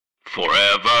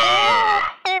Forever.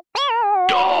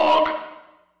 Dog.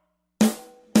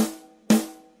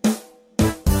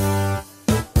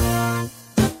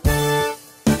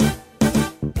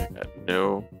 I got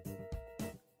no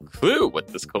clue what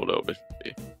this cold open should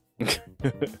be.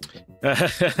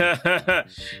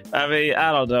 I mean,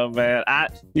 I don't know, man. I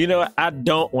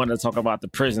don't want to talk about the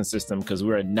prison system because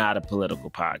we're not a political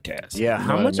podcast. Yeah, You know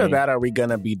how what much I of mean? that are we going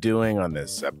to be doing on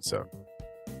this episode?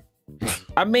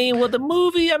 I mean, well, the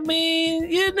movie,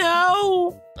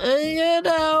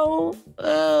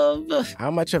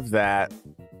 How much of that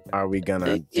are we going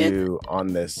to do on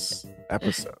this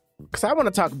episode? Because I want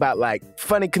to talk about, like,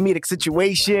 funny comedic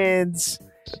situations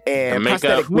and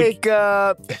prosthetic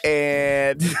makeup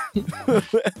and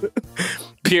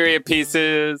Period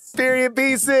pieces. period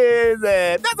pieces.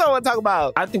 And that's all I want to talk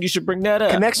about. I think you should bring that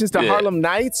up. Connections to Yeah. Harlem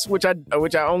Nights, which I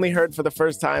only heard for the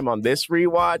first time on this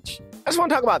rewatch. I just want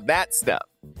to talk about that stuff.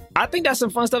 I think that's some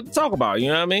fun stuff to talk about. You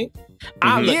know what I mean?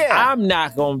 Yeah. I'm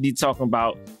not going to be talking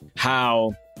about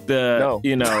how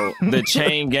the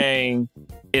chain gang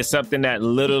is something that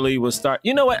literally will start.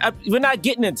 You know what? We're not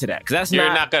getting into that because that's You're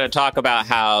not. not going to talk about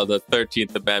how the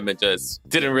 13th Amendment just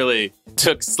didn't really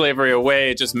took slavery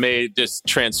away. It just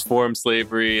transformed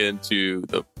slavery into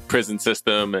the prison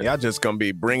system. And Y'all just going to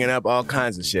be bringing up all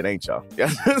kinds of shit, ain't y'all?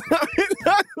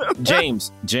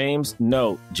 James,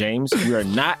 we are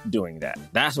not doing that.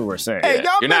 That's what we're saying. Hey,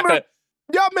 y'all You're not remember? gonna-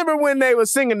 Y'all remember when they was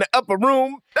singing the Upper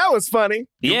Room? That was funny.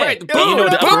 Yeah, Right, the but you know boom,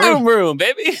 the upper room- room,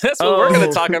 baby. That's what we're Oh. going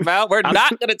to talk about. We're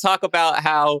not going to talk about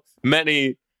how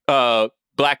many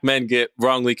black men get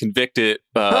wrongly convicted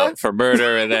for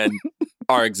murder and then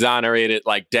are exonerated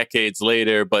like decades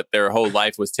later, but their whole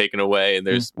life was taken away. And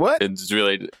there's What? it's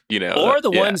really, or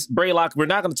the yeah. ones, Braylock, we're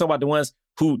not going to talk about the ones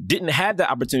who didn't have the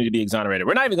opportunity to be exonerated.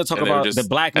 We're not even going to talk And they were about just- the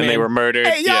black men. and they were murdered.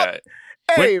 Hey, y'all- yeah,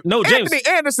 Hey, no, James.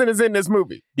 Anthony Anderson is in this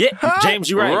movie. Yeah, Huh? James,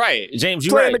 you're right. Right. James,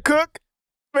 you're Playing right. the cook.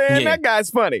 Man, Yeah. that guy's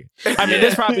funny. I mean,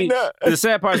 this probably No. the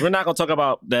sad part is we're not going to talk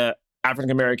about the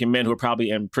African American men who are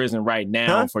probably in prison right now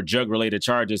Huh? for drug related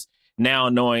charges. Now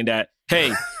knowing that,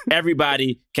 hey,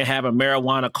 everybody can have a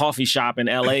marijuana coffee shop in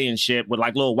LA and shit with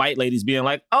like little white ladies being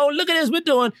like, oh, look at this, we're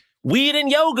doing weed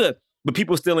and yoga. But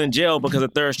people still in jail because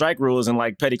of third strike rules and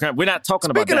like petty crime. We're not talking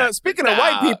about that. Speaking of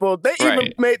white people, they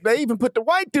right. even put the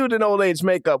white dude in old age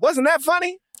makeup. Wasn't that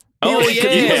funny? Oh, was- yeah,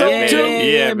 he was yeah, old yeah, too?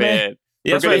 Yeah, man.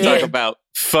 Yeah, We're that's going right, to talk yeah. about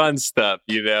fun stuff,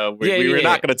 We Yeah, were yeah.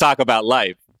 not going to talk about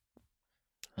life.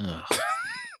 Ugh.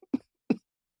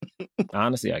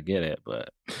 Honestly, I get it, but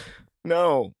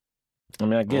No. I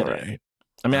mean, I get All it. right.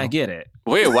 I mean, I get it.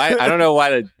 Wait, why? I don't know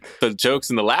why the jokes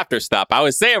and the laughter stop. I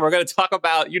was saying we're going to talk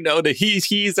about, the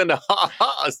he's and the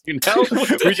ha-has, What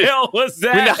the hell was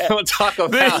that? We're not going to talk The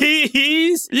about...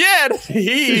 he's. Yeah, the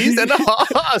he's and the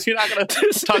ha-has. You're not going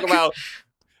to talk about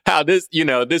how this,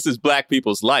 this is black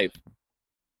people's life.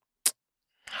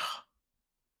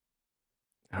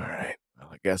 All right. Well,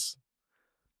 I guess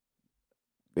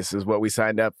this is what we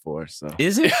signed up for. So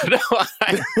Is it? No,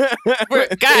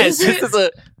 guys,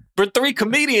 we're three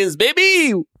comedians,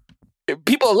 baby.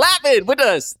 People are laughing with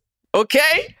us,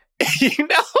 okay?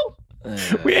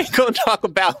 We ain't going to talk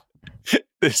about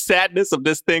the sadness of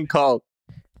this thing called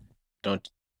Don't.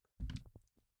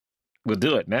 We'll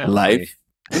do it now. life.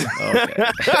 Okay.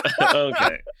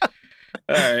 Okay. All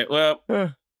right. Well,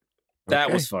 that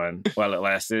Okay. was fun while it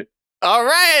lasted. All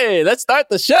right, let's start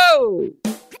the show.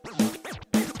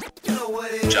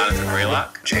 Jonathan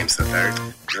Braylock. James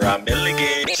III. Rob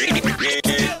Milligan.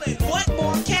 What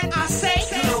more can I say?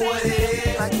 You know what it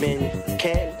is. Black men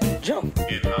can't jump.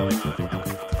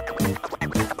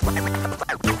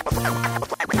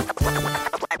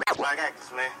 Black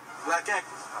actors, man. Black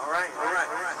actors. All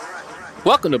right.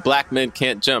 Welcome to Black Men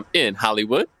Can't Jump in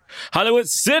Hollywood. Hollywood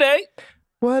City.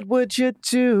 What would you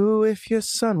do if your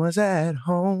son was at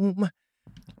home?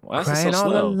 Why is it Crying so all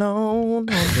slow? alone on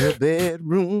the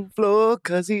bedroom floor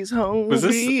because he's hungry. Was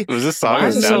this song Why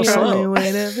is it so slow?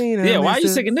 Yeah, why are you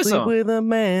singing this song? With a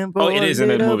man Oh, it is in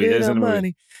the movie. It is in the movie.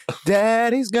 money.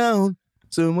 Daddy's gone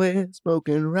somewhere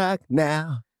smoking rock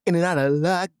now. In and out of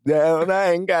lockdown.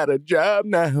 I ain't got a job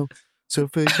now. So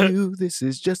for you, this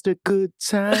is just a good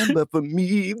time. But for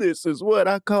me, this is what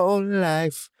I call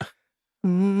life.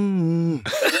 Mm.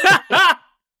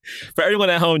 For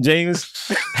everyone at home, James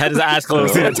had his eyes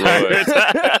closed the Oh, entire Lord.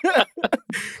 time.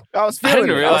 I was I feeling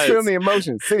didn't it. I was realize feeling the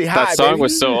emotions. City High, That song baby.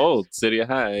 was so old. City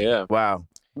High, yeah. Wow.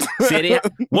 City.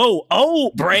 Whoa,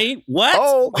 old Bray. What?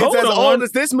 Oh, Hold it's as on. old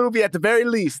as this movie at the very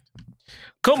least.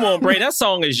 Come on, Bray. That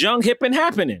song is young, hip, and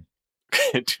happening.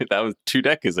 That was 2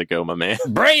 decades ago, my man.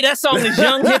 Bray, that song is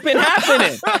young, hip, and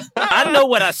happening. I know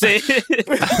what I said.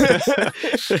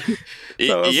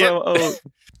 Yep.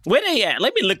 Where they at?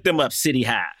 Let me look them up. City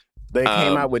High. They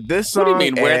came out with this song. What do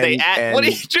you mean, where they at? What are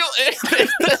you doing?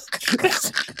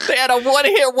 They had a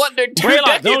one-hit wonder.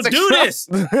 Braylock, don't do this.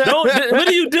 What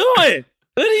are you doing?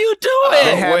 What are you doing?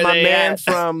 They had Where my they man at?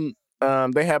 from.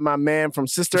 They had my man from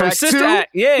Sister From Act Sister 2. Act,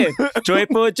 yeah.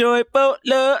 Joyful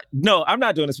love. No, I'm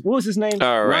not doing this. What was his name?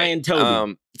 All right. Ryan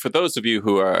Toby. For those of you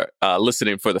who are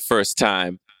listening for the first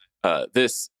time,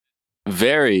 this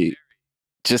very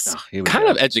just here we kind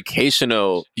go. of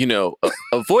educational,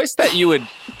 a voice that you would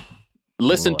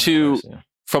listen Lord to have mercy.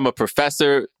 from a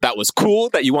professor that was cool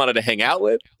that you wanted to hang out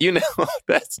with.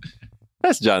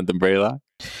 That's Jonathan Braylock.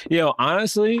 Yo,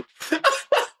 honestly,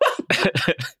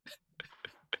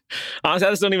 I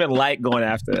just don't even like going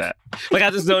after that. Like, I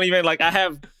just don't even like. I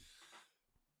have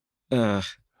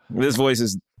this voice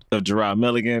is of Gerard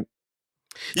Milligan.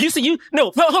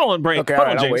 Hold on, Brain. Okay, hold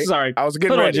all on, right, I'll James. wait. Sorry, I was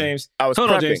getting hold ready. on, James. I was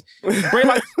hold on, prepping. James. Brain,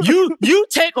 like, you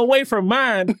take away from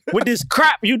mine with this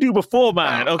crap you do before mine.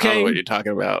 I don't know Okay, what you're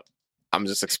talking about. I'm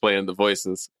just explaining the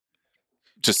voices,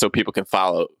 just so people can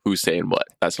follow who's saying what.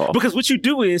 That's all. because what you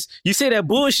do is you say that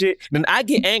bullshit, then I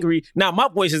get angry. Now my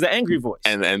voice is the angry voice.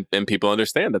 And people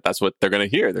understand that that's what they're gonna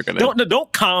hear. They're gonna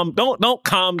Don't calm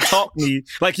talk me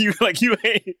like you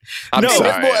ain't. I'm no,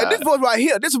 sorry. This voice right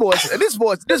here. This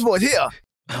voice here.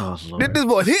 Oh, Lord. This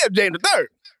voice here, James III.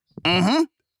 Mm-hmm.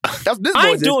 That's this I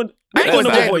voice. ain't doing This no voice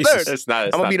more James voices. III. It's not.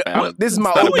 It's I'm gonna not be bad. this is my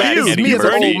It's not old bad. man. This is Eddie me as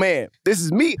an Murphy. old man. This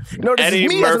is me. No, this Eddie is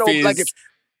me as an old Murphy's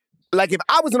like if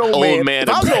I was an old, man, if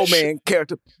I was an old man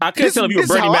character, I couldn't tell if you were this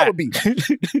is Bernie how I Mac. would be.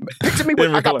 Picture me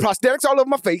with I got prosthetics all over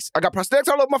my face.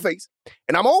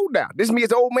 And I'm old now. This is me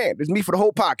as an old man. This is me for the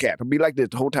whole podcast. I'll be like this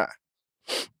the whole time.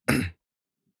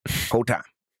 Whole time.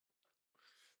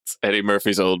 It's Eddie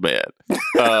Murphy's old man.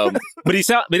 But it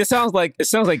sounds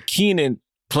like Keenan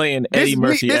playing Eddie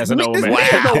Murphy as an old man. This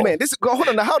is an Wow. old man. Hold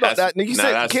on. Now, hold on. That's- You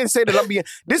nah, can't say that I'm being.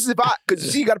 This is if I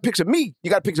because you got to picture me. You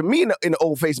got to picture me in the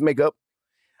old face makeup.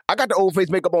 I got the old face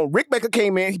makeup on. Rick Baker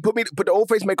came in. He put the old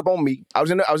face makeup on me. I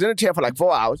was in the chair for like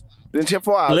 4 hours.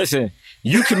 Listen,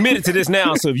 you committed to this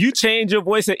now, so if you change your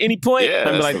voice at any point, Yeah,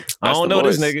 I'm that's like, the- I that's don't the know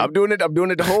this voice. nigga. I'm doing it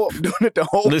the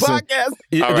whole Listen. podcast.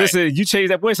 All right. Listen, you change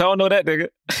that voice, I don't know that nigga.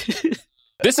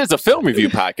 This is a film review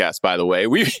podcast, by the way.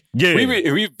 We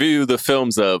review the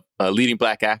films of leading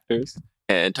black actors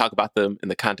and talk about them in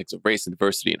the context of race and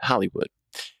diversity in Hollywood.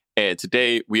 And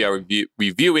today we are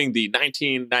reviewing the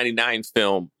 1999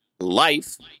 film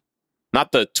Life,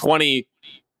 not the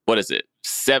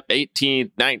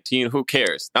 18, 19, who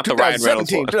cares? Not the Ryan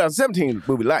Reynolds one. 2017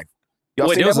 movie Life. Y'all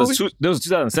Wait, seen there that movie? was a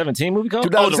 2017 movie called?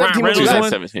 2017 the Ryan movie Reynolds Life.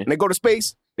 one? 2017. And they go to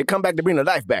space. They come back to bring the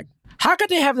life back. How could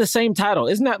they have the same title?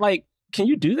 Isn't that like, can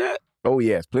you do that? Oh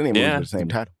yes, plenty of movies Yeah. with the same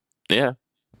title. Yeah,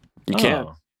 you can.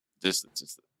 Oh. Just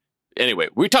anyway,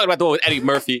 we're talking about the one with Eddie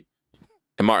Murphy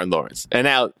and Martin Lawrence. And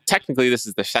now, technically, this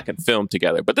is the second film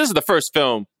together, but this is the first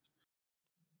film.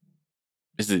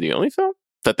 Is it the only film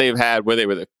that they've had where they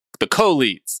were the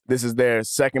co-leads? This is their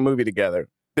second movie together.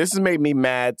 This has made me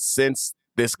mad since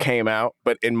this came out.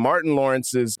 But in Martin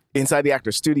Lawrence's Inside the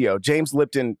Actor's Studio, James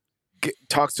Lipton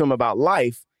talks to him about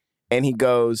life, and he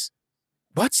goes,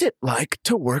 "What's it like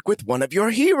to work with one of your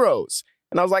heroes?"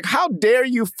 And I was like, how dare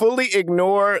you fully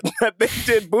ignore that they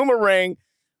did Boomerang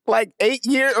like 8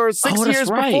 years or 6 Oh, that's years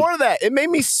right. before that? It made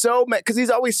me so mad because he's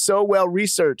always so well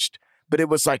researched. But it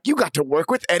was like, you got to work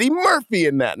with Eddie Murphy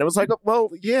in that. And it was like, well,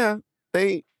 yeah,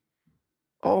 they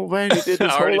already did this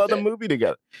Already whole other did. movie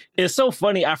together. It's so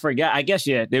funny. I forgot. I guess,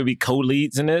 yeah, there would be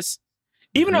co-leads in this.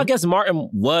 Even though I guess Martin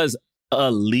was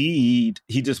a lead,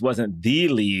 he just wasn't the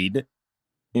lead,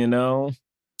 you know?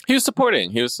 He was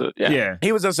supporting. He was, Yeah.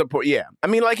 He was a support. Yeah. I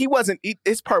mean, like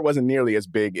his part wasn't nearly as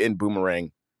big in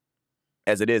Boomerang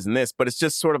as it is in this, but it's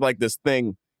just sort of like this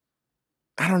thing.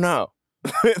 I don't know.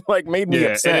 It like made me Yeah,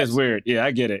 upset. it is weird. Yeah,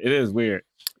 I get it. It is weird.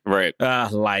 right.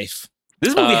 Life.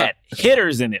 This movie had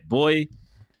hitters in it, boy.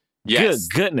 Yes.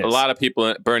 Good goodness. A lot of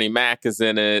people. Bernie Mac is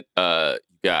in it. You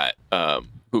got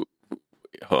who?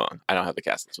 Hold on, I don't have the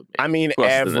cast list with me. I mean, Who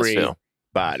else is in this film?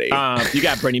 everybody. You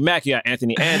got Bernie Mac, you got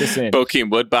Anthony Anderson,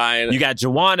 Bokeem Woodbine. you got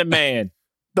Joanna Man.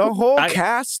 The whole I-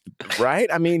 cast, right?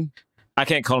 I mean, I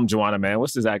can't call him Joanna Man.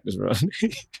 What's his actor's real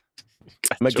name?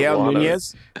 Miguel Joanna.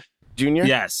 Nunez Jr.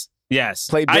 Yes.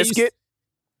 Played I used- Biscuit.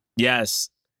 Yes.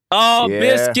 Oh, Yeah.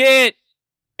 Biscuit.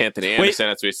 Anthony Anderson,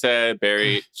 that's what we said.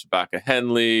 Barry Shabaka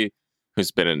Henley,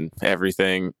 who's been in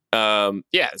everything.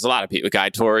 There's a lot of people. Guy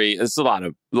Torrey. There's a lot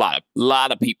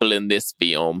of people in this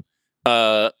film.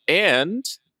 And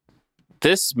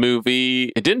this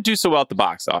movie, it didn't do so well at the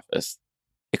box office.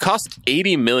 It cost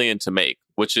 $80 million to make,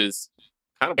 which is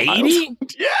kind of wild. 80?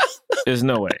 Yeah. There's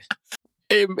no way.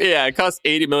 It cost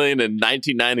 $80 million in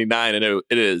 1999, and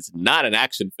it is not an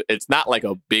action. It's not like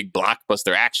a big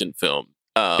blockbuster action film.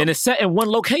 And it's set in one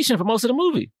location for most of the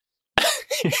movie.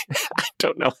 I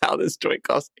don't know how this joint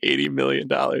cost $80 million,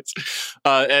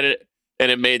 and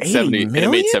it made 70. And it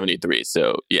made 73.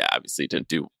 So yeah, obviously didn't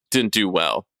do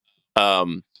well.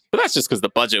 But that's just because the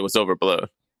budget was overblown.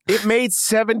 It made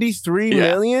 73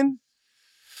 million?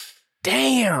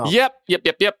 Damn. Yep.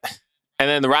 And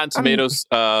then the Rotten Tomatoes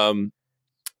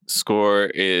score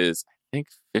is, I think,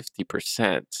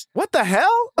 50%. What the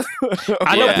hell?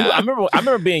 I know. I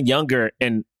remember being younger,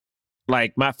 and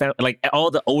like my family, like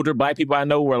all the older Black people I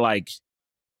know were like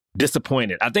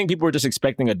disappointed. I think people were just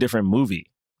expecting a different movie.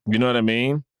 You know what I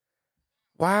mean?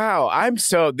 Wow.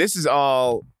 This is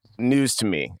all news to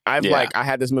me. I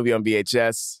had this movie on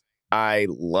VHS. I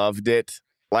loved it.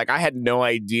 Like, I had no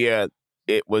idea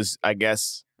it was, I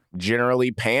guess,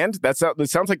 generally panned. It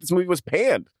sounds like this movie was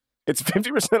panned. It's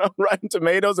 50% on Rotten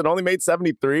Tomatoes and only made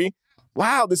 73.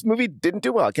 Wow, this movie didn't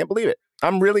do well. I can't believe it.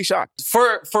 I'm really shocked.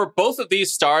 For both of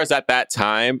these stars at that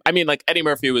time, I mean, like, Eddie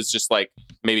Murphy was just like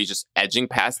maybe just edging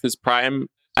past his prime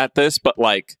at this, but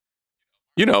like,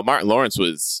 you know, Martin Lawrence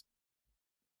was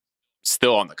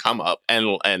still on the come up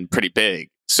and pretty big.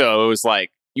 So it was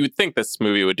like, you would think this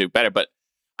movie would do better, but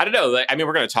I don't know. Like, I mean,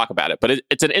 we're going to talk about it, but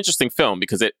it's an interesting film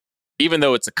because even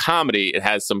though it's a comedy, it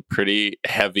has some pretty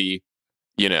heavy,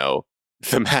 you know,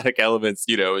 thematic elements.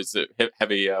 You know, is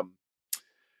heavy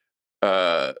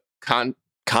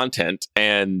content,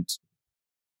 and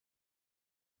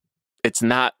it's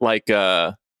not like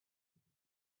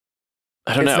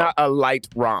I don't know. It's not a light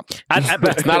romp.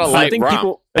 It's not a light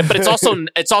romp. But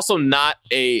it's also not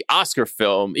a Oscar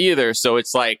film either. So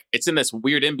it's like it's in this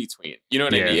weird in between. You know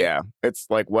what I mean? Yeah. It's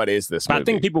like, what is this movie? I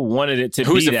think people wanted it to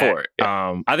Who's be it that. for?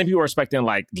 Yeah. I think people were expecting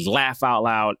like laugh out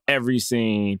loud every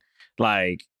scene,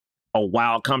 like a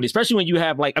wild comedy, especially when you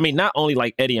have like, I mean, not only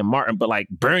like Eddie and Martin, but like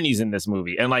Bernie's in this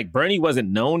movie. And like Bernie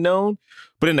wasn't known,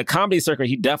 but in the comedy circuit,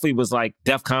 he definitely was like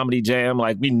Def Comedy Jam.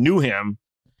 Like we knew him.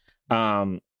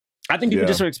 I think people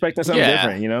just were expecting something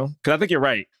different, you know? Because I think you're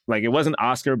right. Like, it wasn't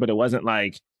Oscar, but it wasn't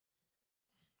like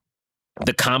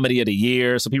the comedy of the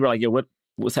year. So people were like, yo,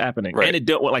 what's happening? Right. And it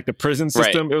dealt with like the prison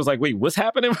system. Right. It was like, wait, what's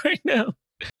happening right now?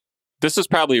 This was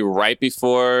probably right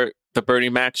before the Bernie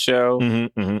Mac show,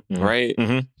 right?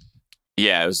 Mm-hmm.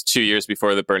 Yeah, it was 2 years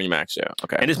before the Bernie Mac show.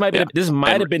 Okay. And this might have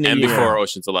been the year. Before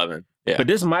Ocean's 11. Yeah. But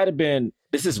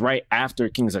this is right after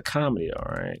Kings of Comedy,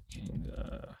 all right?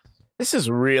 This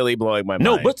is really blowing my mind.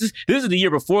 No, but this is the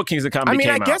year before Kings of Comedy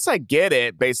came out. I guess I get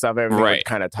it based off everything we're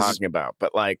kind of talking about,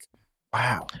 but like,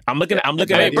 wow. I'm looking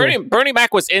at Bernie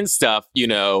Mac was in stuff, you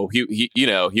know,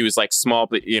 he was like small,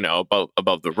 you know,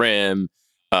 above the rim.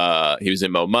 He was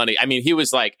in Mo Money. I mean, he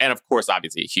was like, and of course,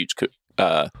 obviously a huge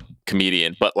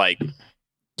comedian, but like,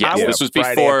 this was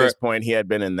before. Friday, at this point, he had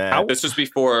been in that. This was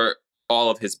before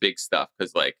all of his big stuff,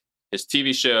 because like his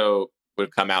TV show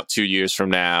would come out 2 years from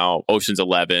now, Ocean's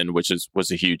 11, which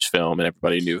was a huge film, and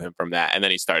everybody knew him from that. And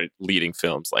then he started leading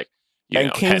films like, Head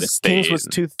of State. Kings was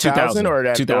 2000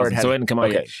 or 2000, so it hadn't come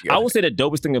out yet. I will say the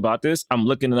dopest thing about this, I'm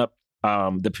looking up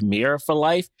the premiere for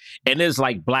Life, and there's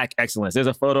like Black excellence. There's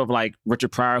a photo of like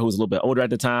Richard Pryor, who's a little bit older at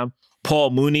the time. Paul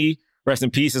Mooney, rest in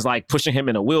peace, is like pushing him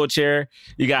in a wheelchair.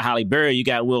 You got Halle Berry, you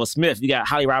got Will Smith, you got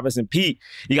Holly Robinson Peete,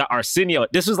 you got Arsenio.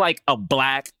 This was like a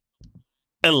Black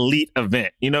elite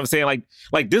event. You know what I'm saying?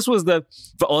 Like this was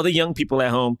for all the young people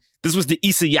at home, this was the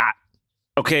Issa yacht.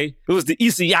 Okay? It was the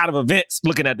Issa yacht of events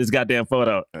looking at this goddamn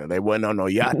photo. They weren't on no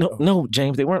yacht. No,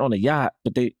 James, they weren't on a yacht,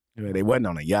 but they wasn't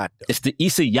on a yacht, though. It's the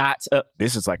Issa yacht.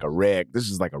 This is like a red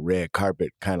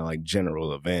carpet kind of like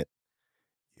general event,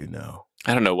 you know.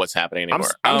 I don't know what's happening anymore.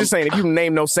 I'm just saying, if you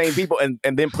name those same people and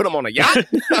then put them on a yacht,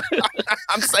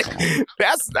 I'm saying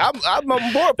I'm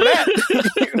on board for that.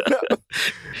 You know?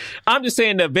 I'm just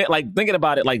saying the event, like thinking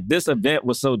about it, like this event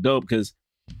was so dope because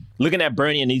looking at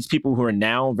Bernie and these people who are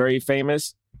now very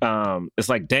famous, it's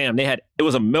like, damn, it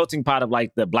was a melting pot of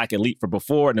like the Black elite for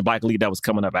before and the Black elite that was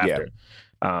coming up after.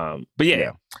 But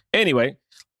yeah. Anyway,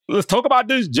 let's talk about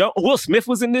this. Will Smith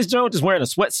was in this joint, just wearing a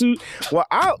sweatsuit. Well,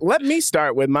 let me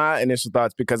start with my initial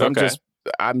thoughts because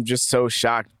I'm just so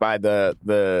shocked by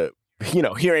the you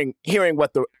know, hearing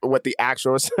what the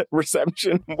actual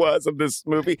reception was of this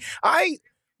movie. I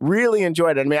really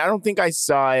enjoyed it. I mean, I don't think I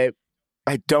saw it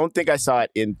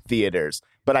in theaters,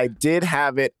 but I did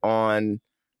have it on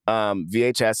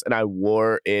VHS and I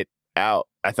wore it out.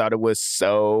 I thought it was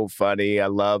so funny. I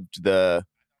thought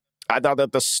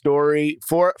that the story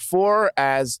for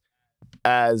as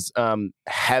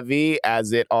heavy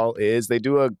as it all is, they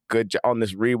do a good job on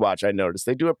this rewatch. I noticed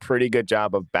they do a pretty good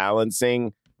job of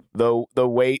balancing the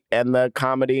weight and the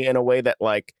comedy in a way that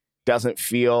like doesn't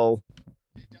feel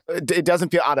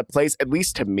out of place, at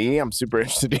least to me. I'm super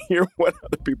interested to hear what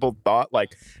other people thought.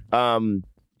 Like,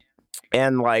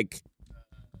 and like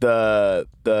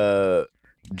the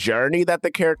journey that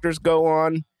the characters go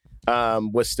on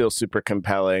was still super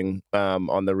compelling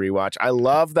on the rewatch. I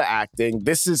love the acting.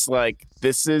 This is the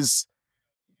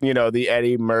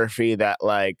Eddie Murphy that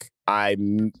like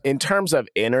I'm in terms of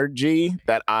energy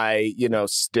that I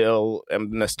still am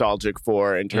nostalgic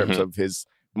for in terms of his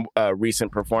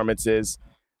recent performances.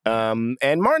 And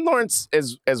Martin Lawrence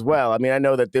as well. I mean, I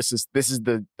know that this is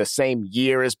the same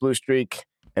year as Blue Streak,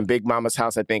 and Big Mama's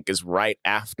House, I think, is right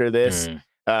after this.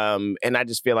 And I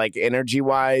just feel like energy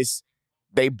wise,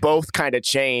 they both kind of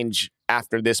change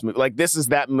after this movie. Like, this is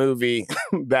that movie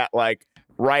that like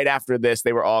right after this,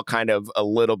 they were all kind of a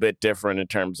little bit different in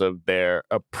terms of their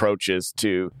approaches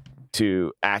to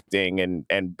acting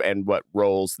and what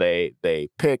roles they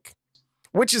pick,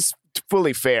 which is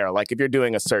fully fair. Like, if you're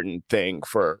doing a certain thing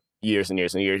for years and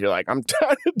years and years, you're like, I'm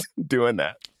tired of doing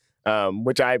that,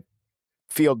 which I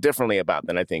feel differently about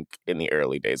than I think in the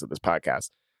early days of this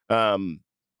podcast. But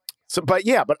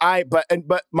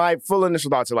my full initial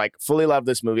thoughts are like, fully love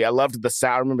this movie. I loved the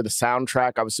sound. I remember the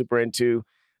soundtrack I was super into.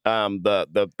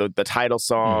 The title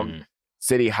song,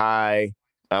 City High,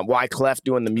 Wyclef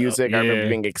doing the music. I remember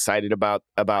being excited about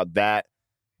that.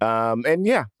 And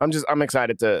yeah, I'm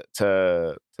excited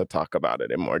to talk about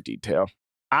it in more detail.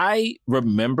 I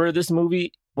remember this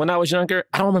movie when I was younger.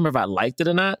 I don't remember if I liked it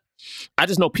or not. I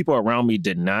just know people around me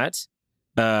did not.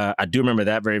 I do remember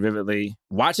that very vividly.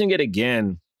 Watching it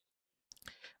again,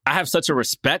 I have such a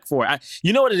respect for it.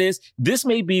 You know what it is? This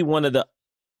may be one of the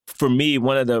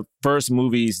first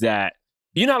movies that,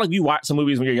 like you watch some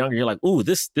movies when you're younger, you're like, ooh,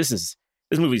 this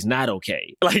movie's not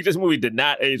okay. Like, this movie did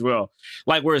not age well.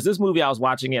 Like, whereas this movie, I was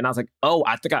watching it and I was like, oh,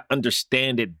 I think I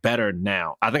understand it better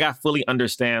now. I think I fully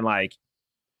understand like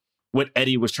what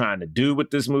Eddie was trying to do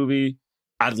with this movie.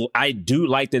 I do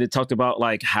like that it talked about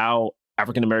like how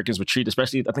African Americans were treated,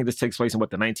 especially I think this takes place in the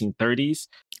 1930s.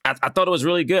 I thought it was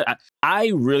really good.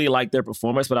 I really liked their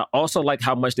performance, but I also like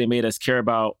how much they made us care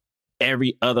about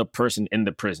every other person in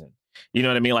the prison. You know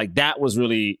what I mean? Like, that was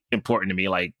really important to me.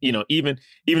 Like, even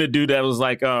the dude that was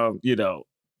like, the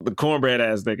cornbread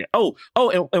ass nigga.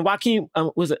 And Joaquin,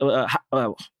 was it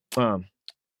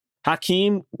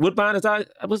Hakeem Woodbine? Is that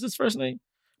what's his first name?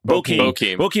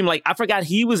 Bokeem. Like, I forgot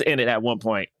he was in it at one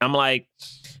point. I'm like,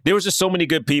 there was just so many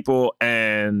good people,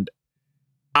 and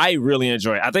I really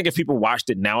enjoy it. I think if people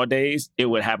watched it nowadays, it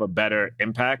would have a better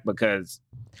impact because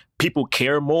people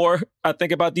care more, I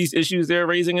think, about these issues they're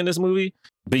raising in this movie.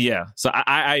 But yeah, so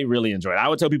I really enjoy it. I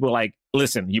would tell people, like,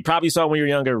 listen, you probably saw it when you were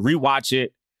younger, rewatch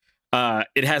it.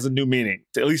 It has a new meaning,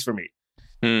 at least for me.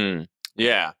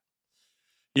 Yeah.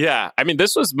 Yeah. I mean,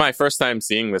 this was my first time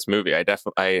seeing this movie. I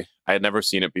had never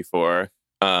seen it before.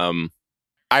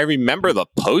 I remember the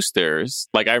posters.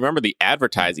 Like, I remember the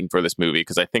advertising for this movie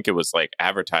because I think it was like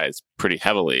advertised pretty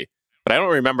heavily. But I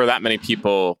don't remember that many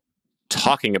people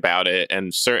talking about it,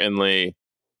 and certainly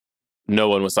no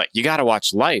one was like, you got to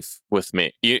watch Life with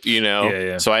me, you know?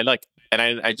 Yeah. So I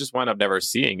just wound up never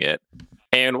seeing it.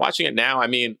 And watching it now, I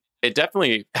mean, it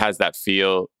definitely has that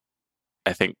feel.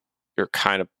 I think you're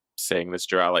kind of saying this,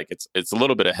 Jarrell, like it's a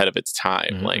little bit ahead of its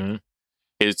time. Like,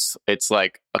 it's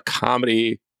like a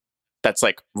comedy that's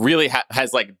like really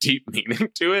has like deep meaning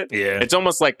to it. Yeah. It's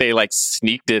almost like they like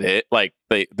sneaked it. Like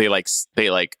they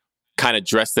kind of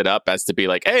dressed it up as to be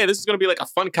like, hey, this is going to be like a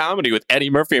fun comedy with Eddie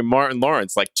Murphy and Martin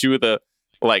Lawrence, like two of the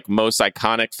like most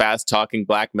iconic, fast talking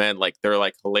black men. Like, they're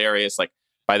like hilarious. Like,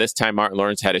 by this time, Martin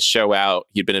Lawrence had his show out.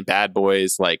 He'd been in Bad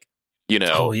Boys, like, and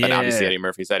obviously Eddie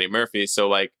Murphy's Eddie Murphy. So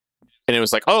like, and it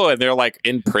was like, oh, and they're like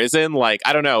in prison. Like,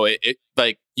 I don't know. It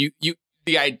like you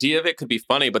the idea of it could be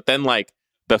funny, but then like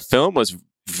the film was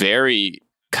very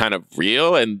kind of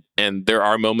real, and there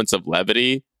are moments of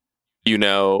levity,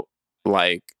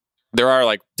 like there are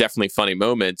like definitely funny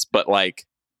moments, but like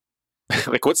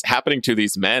what's happening to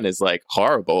these men is like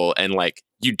horrible, and like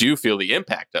you do feel the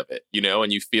impact of it,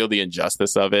 and you feel the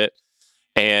injustice of it,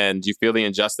 and you feel the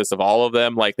injustice of all of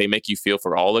them. Like, they make you feel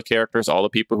for all the characters, all the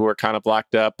people who are kind of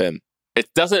locked up, and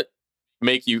it doesn't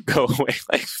make you go away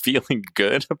like feeling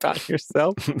good about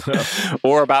yourself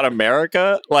or about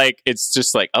America. Like, it's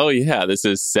just like, oh yeah, this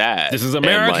is sad. This is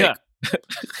America. And, like,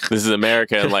 this is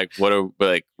America, and like, what are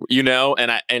like,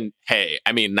 and hey,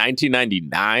 I mean,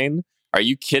 1999. Are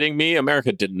you kidding me?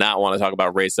 America did not want to talk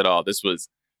about race at all. This was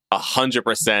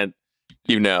 100%,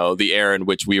 the era in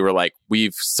which we were like,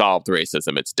 we've solved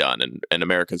racism. It's done. And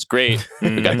America's great.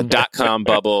 We got the .com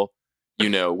bubble.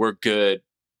 We're good.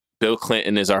 Bill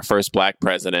Clinton is our first black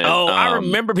president. Oh, I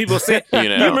remember people saying, you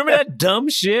remember that dumb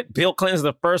shit? Bill Clinton's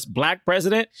the first black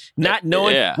president, not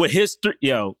knowing what history.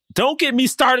 Yo, don't get me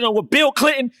started on what Bill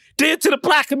Clinton did to the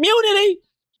black community.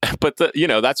 But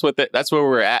that's where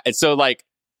we're at. And so like,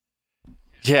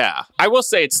 yeah, I will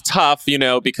say it's tough,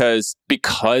 because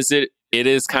it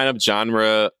is kind of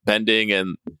genre bending,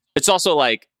 and it's also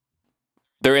like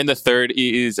they're in the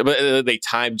 30s, but they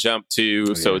time jump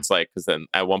too. So it's like, because then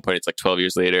at one point it's like 12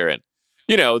 years later, and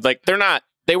like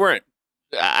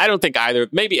I don't think either.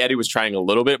 Maybe Eddie was trying a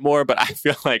little bit more, but I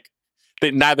feel like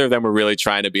neither of them were really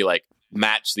trying to be like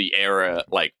match the era,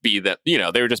 like be them.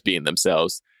 They were just being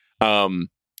themselves.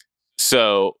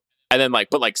 So, and then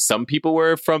like, but like some people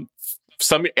were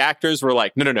some actors were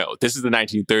like, no, this is the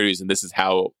 1930s and this is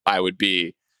how I would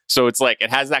be. So it's like,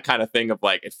 it has that kind of thing of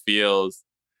like, it feels,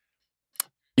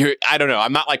 I don't know.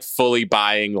 I'm not like fully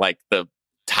buying like the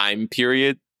time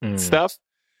period stuff.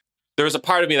 There was a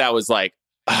part of me that was like,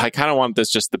 I kind of want this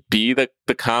just to be the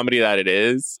comedy that it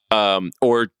is,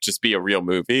 or just be a real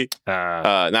movie.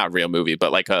 Not a real movie,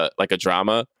 but like a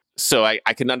drama. So I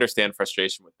can understand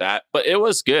frustration with that, but it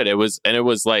was good. It was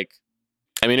like,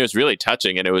 I mean, it was really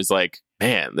touching, and it was like,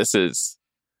 man, this is,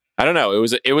 I don't know.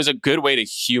 It was a good way to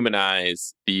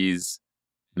humanize these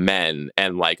men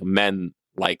and like men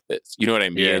like this. You know what I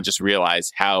mean? Yeah. And just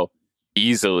realize how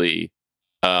easily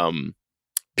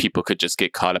people could just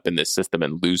get caught up in this system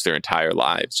and lose their entire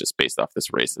lives just based off this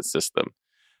racist system.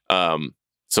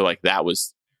 So like that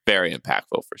was very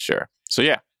impactful for sure. So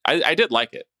yeah, I did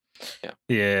like it.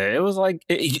 Yeah, it was like,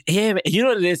 you know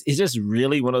what it is? It's just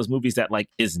really one of those movies that like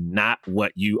is not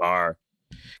what you are.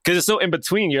 Because it's so in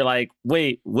between. You're like,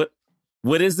 wait, what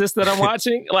is this that I'm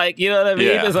watching? Like, you know what I mean?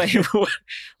 Yeah. It's like,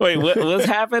 wait, what's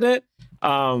happening?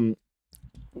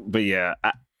 But yeah.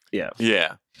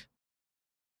 Yeah.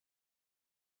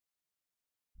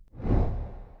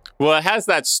 Well, it has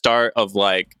that start of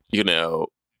like,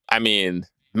 I mean,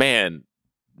 man,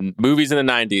 movies in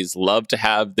the 90s love to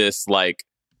have this like,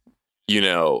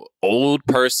 old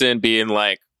person being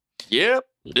like, yep,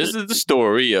 this is the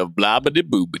story of blah blah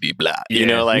boobity blah.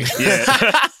 Like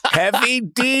Heavy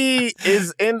D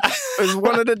is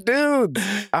one of the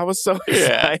dudes. I was so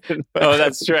excited. Oh,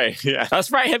 that's right. Yeah,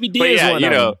 that's right. Heavy D is one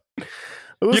of them.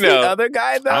 Who's the other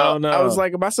guy though? I don't know. I was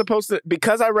like, am I supposed to?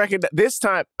 Because I recognize this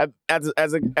time as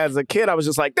a kid, I was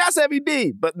just like, that's Heavy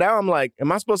D. But now I'm like,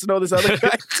 am I supposed to know this other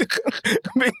guy? Because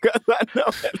I know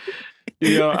Heavy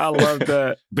D. I love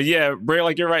that. But yeah, Bray,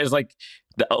 like you're right. It's like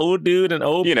the old dude and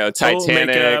old,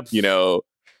 Titanic, old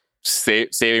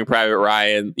Saving Private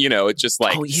Ryan. It's just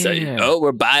like,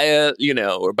 we're by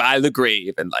the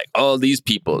grave, and like all these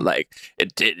people, like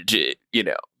it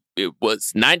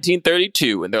was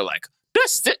 1932, and they're like,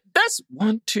 that's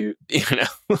 1, 2,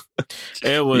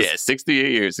 It was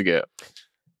 68 years ago.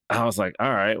 I was like, all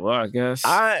right, well, I guess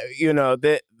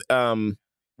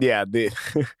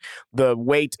the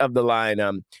weight of the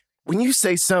line. When you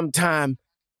say sometime,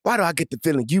 why do I get the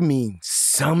feeling you mean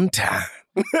sometime?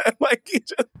 Like,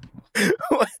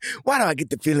 why do I get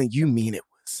the feeling you mean it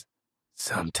was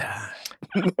sometime?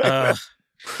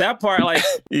 That part, like,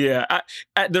 yeah.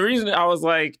 The reason I was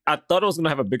like, I thought it was gonna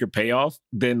have a bigger payoff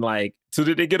than like. So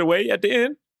did they get away at the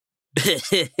end?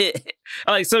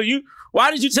 Like,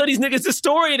 why did you tell these niggas the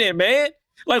story then, man?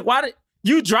 Like, why did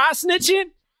you dry snitching?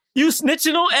 You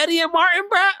snitching on Eddie and Martin,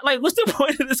 bro? Like, what's the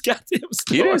point of this goddamn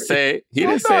story? He didn't say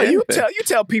anything.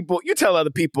 You tell other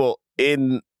people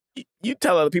in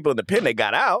the pen they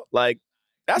got out. Like,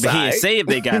 that's but he didn't say if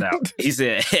they got out. He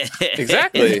said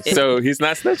exactly. So he's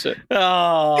not snitching.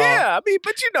 Oh, yeah. I mean,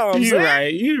 but what I'm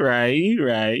saying. You're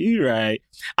right.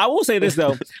 I will say this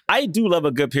though. I do love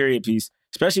a good period piece,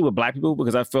 especially with Black people,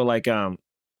 because I feel like when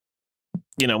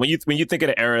you think of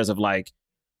the eras of like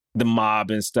the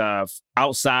mob and stuff,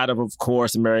 outside of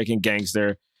course, American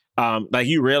Gangster, like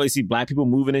you rarely see Black people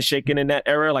moving and shaking in that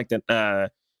era, like the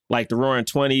Roaring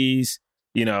 20s,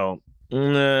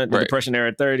 the Depression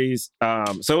era 30s.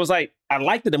 So it was like, I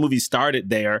liked that the movie started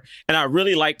there, and I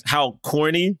really liked how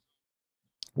corny,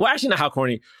 well, actually not how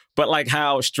corny, but like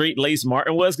how straight-laced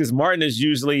Martin was, because Martin is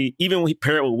usually, even when he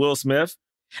paired with Will Smith,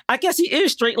 I guess he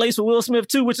is straight-laced with Will Smith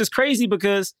too, which is crazy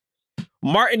because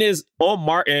Martin is all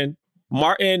Martin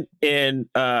in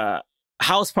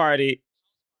House Party,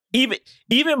 even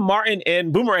Martin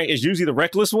in Boomerang is usually the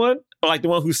reckless one, or like the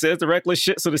one who says the reckless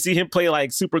shit. So to see him play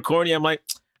like super corny, I'm like,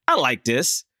 I like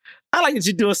this. I like that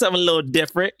you're doing something a little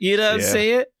different. You know what I'm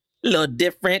saying? A little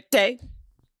different,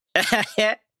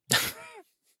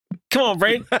 Come on,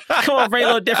 Bray. Come on, Bray. A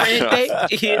little different, ain't they?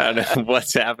 I don't know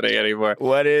what's happening anymore.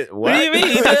 What do you mean?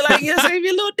 You feel like it's maybe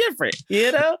a little different,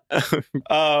 you know?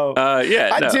 Yeah,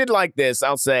 I did like this,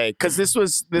 I'll say, because this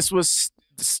is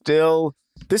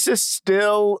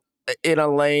still in a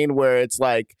lane where it's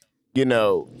like, you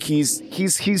know, he's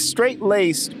straight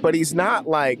laced, but he's not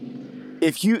like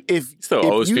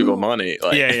still owes people money.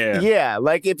 Like, yeah.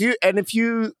 Like if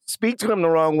you speak to him the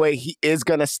wrong way, he is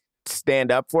gonna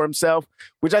stand up for himself,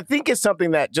 which I think is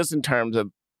something that just in terms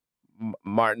of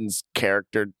Martin's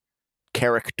characters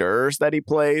that he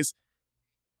plays,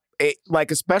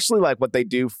 like especially like what they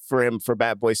do for him for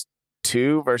Bad Boys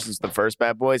 2 versus the first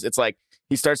Bad Boys, it's like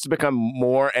he starts to become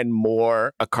more and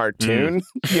more a cartoon,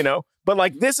 you know? But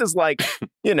like this is like,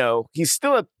 you know, he's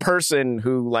still a person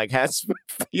who like has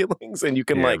feelings and you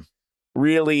can like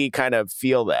really kind of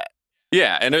feel that.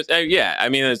 Yeah. And I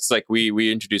mean, it's like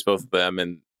we introduced both of them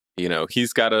and, you know,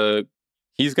 he's got a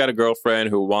girlfriend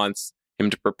who wants him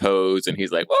to propose and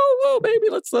he's like, whoa, baby,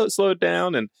 let's slow it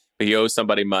down. And he owes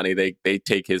somebody money. They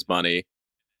take his money.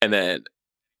 And then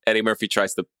Eddie Murphy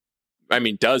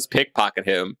does pickpocket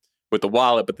him with the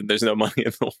wallet, but then there's no money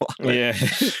in the wallet. Yeah.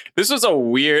 This was a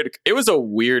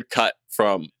weird cut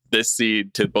from this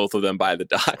scene to both of them by the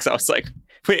docks. I was like,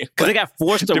 wait. Because they got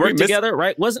forced to work together,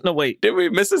 right? Did we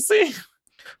miss a scene?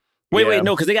 Wait,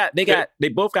 no, because they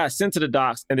both got sent to the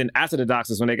docks, and then after the docks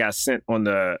is when they got sent on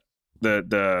the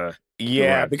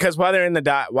Yeah, because while they're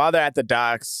at the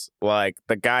docks, like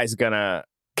the guy's gonna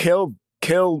kill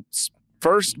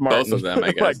first Martin. Both of them,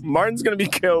 I guess. Like Martin's gonna be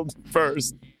killed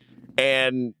first.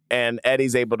 And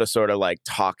Eddie's able to sort of like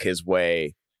talk his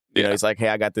way. You know, he's like, hey,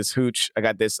 I got this hooch. I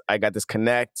got this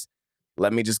connect.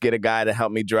 Let me just get a guy to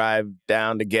help me drive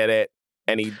down to get it.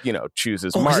 And he, you know,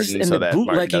 chooses Martin so that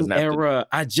Martin doesn't have era.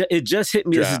 It just hit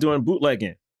me as he's doing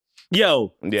bootlegging.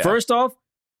 Yo, first off,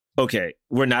 okay,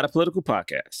 we're not a political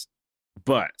podcast.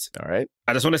 But all right,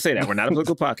 I just want to say that we're not a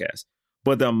political podcast.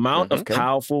 But the amount of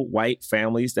powerful white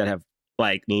families that have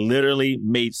like literally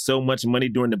made so much money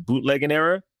during the bootlegging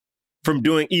era from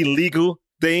doing illegal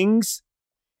things.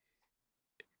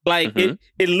 Like it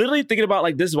literally thinking about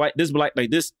like this black,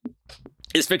 like this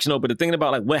is fictional, but thinking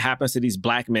about like what happens to these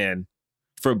black men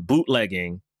for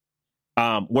bootlegging,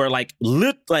 where like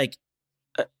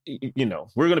you know,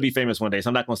 we're going to be famous one day.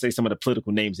 So I'm not going to say some of the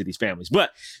political names of these families,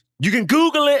 but you can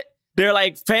Google it. They're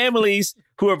like families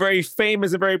who are very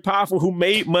famous and very powerful who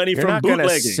made money from bootlegging. You're not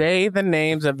going to say the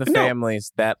names of the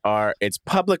families that are. It's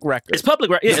public record. It's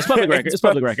public record. Yeah, it's public record. It's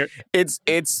public record.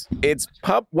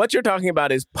 What you're talking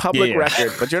about is public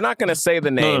record, but you're not going to say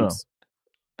the names.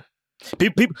 No.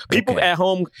 People at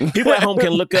home can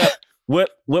look up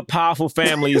what powerful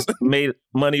families made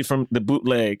money from the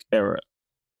bootleg era.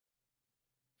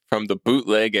 From the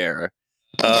bootleg era.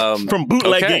 From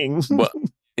bootlegging. Okay. Well,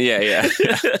 yeah.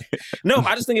 No,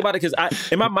 I just think about it because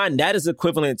in my mind, that is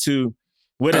equivalent to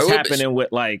what is happening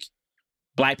with like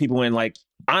black people and like,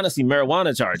 honestly,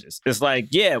 marijuana charges. It's like,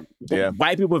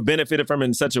 white people have benefited from it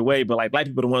in such a way, but like black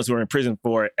people are the ones who are in prison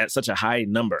for it at such a high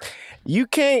number. You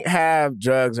can't have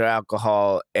drugs or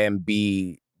alcohol and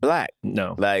be black.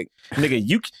 No. Like, nigga,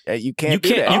 you can't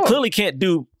do that. You clearly can't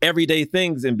do everyday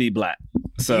things and be black.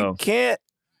 So you can't.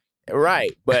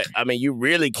 Right. But I mean, you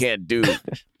really can't do...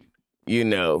 You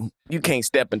know, you can't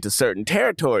step into certain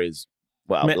territories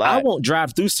while black. I won't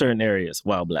drive through certain areas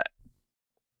while black.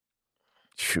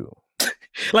 True.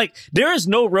 Like, there is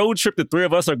no road trip the three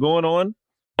of us are going on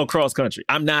across country.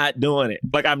 I'm not doing it.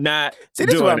 Like, I'm not See,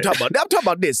 this is what I'm talking about. I'm talking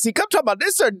about this. See, I'm talking about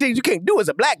this certain things you can't do as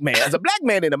a black man. As a black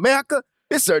man in America,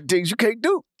 there's certain things you can't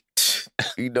do.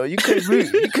 You know, you can't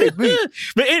read.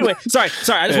 But anyway, sorry.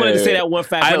 I just wanted to say that one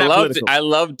fact. I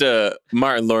loved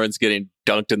Martin Lawrence getting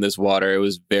dunked in this water. It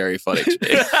was very funny to me.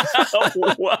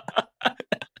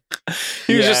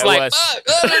 He was just like,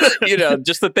 you know,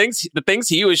 just the things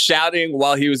he was shouting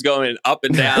while he was going up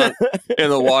and down in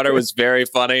the water was very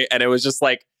funny. And it was just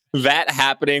like that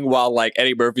happening while like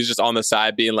Eddie Murphy's just on the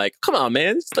side being like, come on,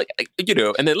 man. It's like, you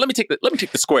know, and then let me take the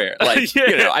square. Like,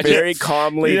 you know, I very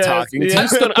calmly talking. I'm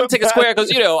gonna take a square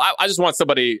because, you know, I just want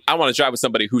somebody, I want to drive with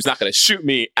somebody who's not going to shoot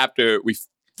me after we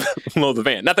load the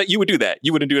van. Not that you would do that.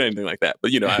 You wouldn't do anything like that.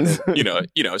 But, you know,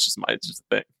 it's just a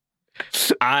thing.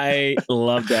 I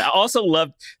love that. I also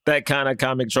love that kind of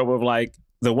comic trope of like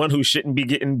the one who shouldn't be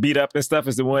getting beat up and stuff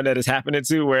is the one that is happening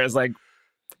to, whereas like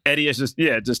Eddie is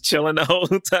just chilling the whole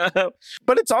time.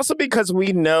 But it's also because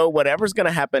we know whatever's going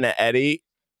to happen to Eddie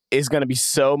is going to be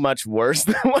so much worse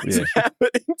than what's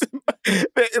happening.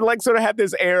 It like sort of had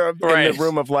this air of in the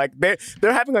room of like they're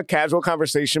having a casual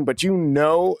conversation, but you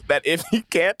know that if he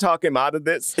can't talk him out of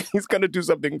this, he's going to do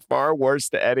something far worse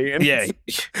to Eddie. And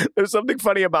there's something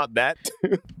funny about that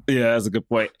too. Yeah, that's a good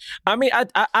point. I mean,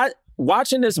 I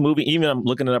watching this movie, even I'm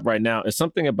looking it up right now, it's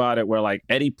something about it where like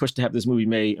Eddie pushed to have this movie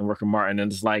made and Rick and Martin,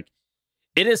 and it's like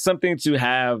it is something to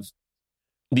have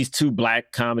these two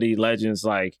black comedy legends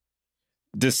like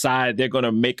decide they're going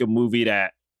to make a movie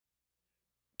that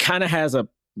kind of has a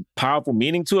powerful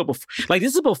meaning to it. Like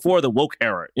this is before the woke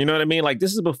era. You know what I mean? Like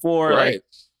this is before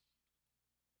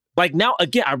like now,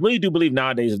 again, I really do believe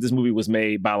nowadays if this movie was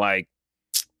made by like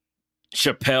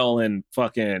Chappelle and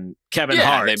fucking Kevin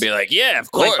Hart, they'd be like, yeah,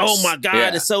 of course. Like, oh my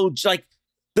God, it's so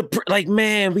like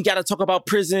man, we got to talk about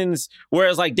prisons.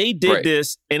 Whereas like they did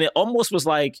this and it almost was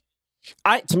like,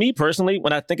 to me personally,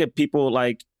 when I think of people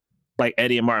like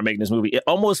Eddie and Martin making this movie, it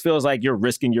almost feels like you're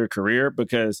risking your career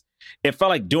because it felt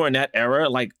like during that era,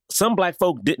 like some black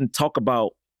folk didn't talk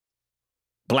about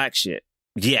black shit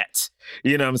yet.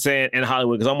 You know what I'm saying? In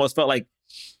Hollywood, because it almost felt like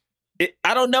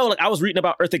I don't know. Like I was reading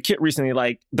about Eartha Kitt recently.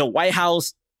 Like the White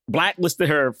House blacklisted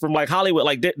her from like Hollywood.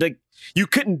 Like you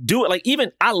couldn't do it. Like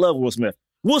even I love Will Smith.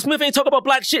 Will Smith ain't talk about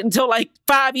black shit until like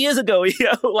 5 years ago.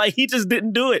 Like he just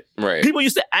didn't do it. Right. People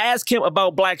used to ask him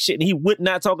about black shit and he would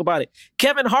not talk about it.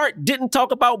 Kevin Hart didn't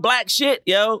talk about black shit,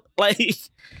 Like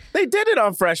they did it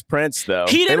on Fresh Prince though.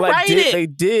 He didn't write it. They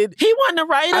did. He wasn't a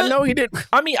writer. I know he did.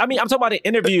 I mean, I'm talking about in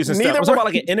interviews and stuff. I'm talking about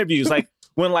like in interviews, like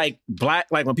when like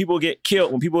when people get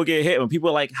killed, when people get hit, when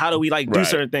people like, how do we like do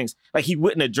certain things? Like he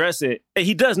wouldn't address it. And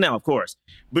he does now, of course.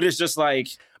 But it's just like.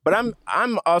 But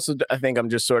I'm also, I think I'm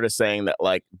just sort of saying that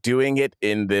like doing it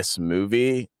in this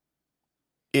movie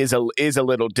is a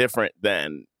little different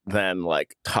than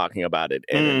like talking about it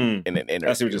in an interview.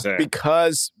 I see what you're saying.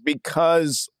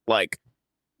 Because like,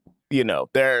 you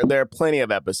know, there are plenty of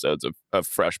episodes of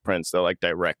Fresh Prince that like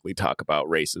directly talk about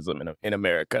racism in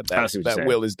America that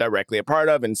Will is directly a part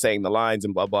of and saying the lines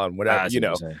and blah blah and whatever, you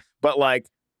know. But like,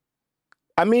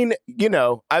 I mean, you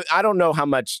know, I don't know how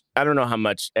much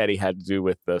Eddie had to do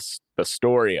with the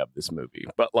story of this movie,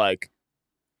 but like,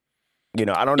 you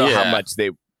know, I don't know how much they.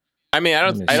 I mean,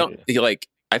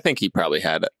 I think he probably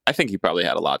had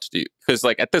a lot to do because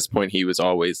like at this point he was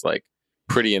always like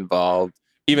pretty involved.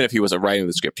 Even if he wasn't writing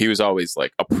the script, he was always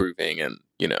like approving and,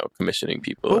 you know, commissioning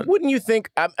people. But wouldn't you think,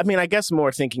 I mean, I guess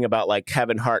more thinking about like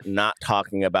Kevin Hart not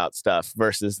talking about stuff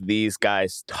versus these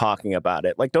guys talking about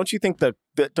it. Like, don't you think the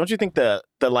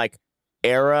like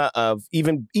era of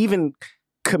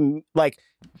like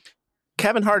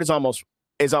Kevin Hart is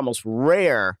almost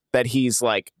rare that he's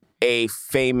like a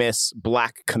famous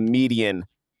black comedian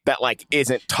that like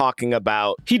isn't talking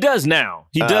about. He does now.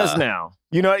 He does now.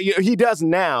 You know, he does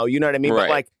now. You know what I mean? Right. But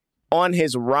like on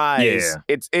his rise,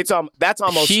 it's that's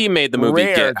almost he made the movie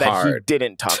rare get that hard. He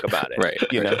didn't talk about it. Right.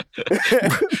 You know,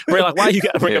 We're like, why you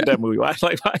got to bring up that movie? Why?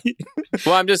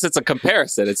 Well, it's a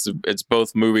comparison. It's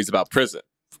both movies about prison.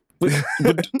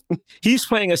 But he's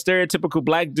playing a stereotypical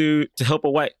black dude to help a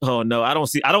white. Oh no, I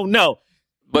don't know.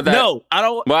 But I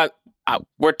don't. Well,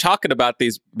 we're talking about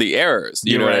the errors.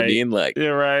 You know what I mean? Like,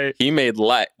 you're right. They made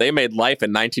Life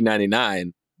in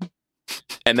 1999.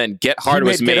 And then Get Hard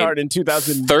was made Get Hard in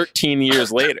 13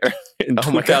 years later in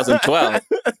 2012.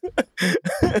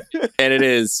 And it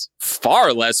is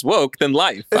far less woke than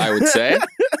Life, I would say.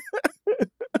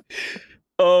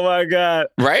 Oh my God.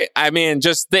 Right? I mean,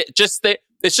 it's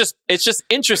just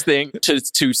interesting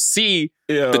to see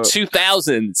the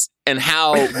 2000s and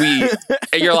how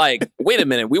and you're like, wait a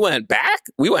minute, we went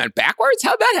backwards?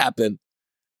 How'd that happen?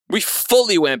 We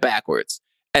fully went backwards.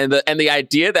 And the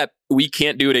idea that we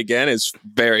can't do it again is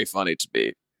very funny to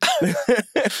me.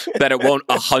 That it won't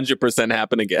 100%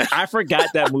 happen again. I forgot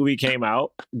that movie came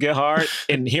out, Get Hard,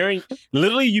 and hearing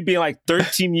literally you being like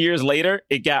 13 years later,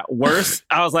 it got worse.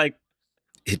 I was like,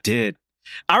 it did.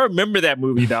 I remember that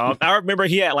movie, dog. I remember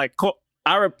he had like,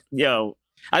 I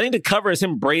think the cover is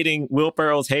him braiding Will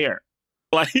Ferrell's hair.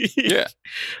 Like, yeah.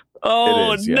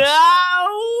 Oh, is, yes.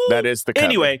 No. That is the cover.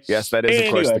 Anyway. Yes, that is,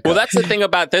 of course, the cover. Well, that's the thing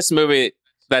about this movie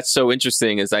that's so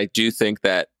interesting is I do think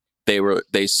that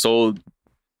they sold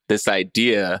this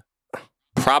idea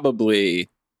probably,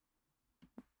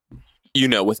 you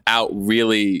know, without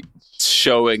really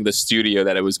showing the studio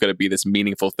that it was going to be this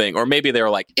meaningful thing. Or maybe they were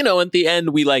like, you know, at the end,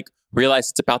 we like realize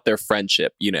it's about their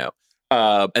friendship, you know.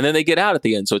 And then they get out at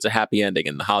the end, so it's a happy ending.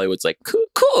 And Hollywood's like,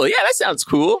 cool, yeah, that sounds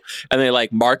cool. And they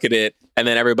like market it, and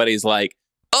then everybody's like,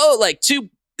 oh, like two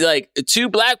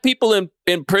black people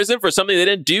in prison for something they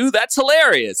didn't do. That's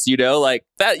hilarious, you know, like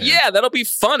that. Yeah, that'll be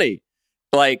funny.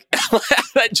 Like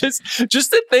just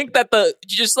to think that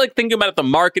thinking about the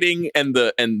marketing and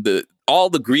the all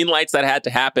the green lights that had to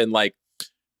happen, like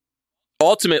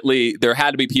ultimately there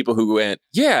had to be people who went,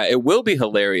 yeah, it will be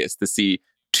hilarious to see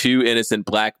two innocent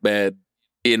black men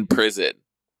in prison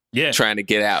trying to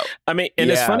get out. I mean,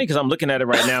 and it's funny because I'm looking at it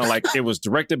right now, like it was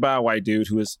directed by a white dude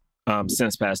who has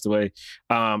since passed away,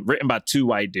 written by two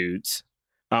white dudes,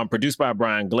 produced by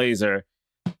Brian Glazer.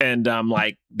 And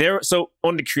like so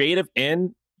on the creative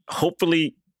end,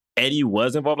 hopefully Eddie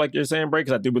was involved, like you're saying, Bray,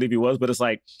 because I do believe he was. But it's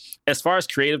like, as far as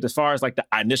creative, as far as like the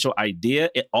initial idea,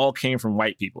 it all came from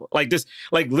white people. Like this,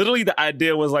 like literally the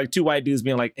idea was like two white dudes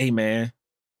being like, hey man,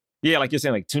 yeah, like you're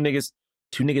saying, like two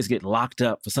niggas get locked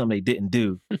up for something they didn't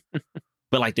do,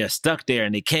 but like they're stuck there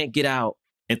and they can't get out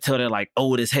until they're like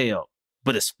old as hell.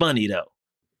 But it's funny though.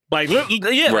 Like,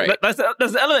 yeah, right. That's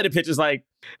the elevator pitch. Is like,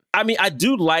 I mean, I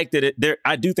do like that.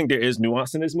 I do think there is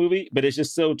nuance in this movie, but it's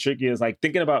just so tricky. It's like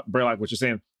thinking about, bro, like what you're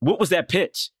saying. What was that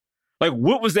pitch? Like,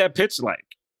 what was that pitch like?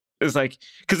 It's like,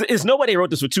 because it's nobody wrote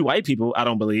this with two white people. I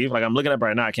don't believe. Like, I'm looking up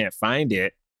right now, I can't find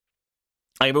it.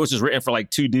 Like, if it was just written for like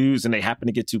two dudes and they happen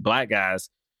to get two black guys,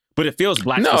 but it feels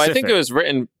black. No, I think it was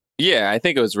written. Yeah, I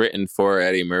think it was written for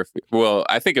Eddie Murphy. Well,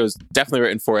 I think it was definitely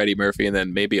written for Eddie Murphy, and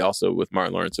then maybe also with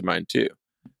Martin Lawrence in mind too.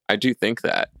 I do think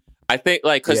that. I think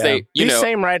like because these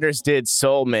same writers did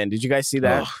Soul Man. Did you guys see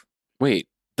that? Wait,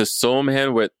 the Soul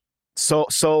Man with Soul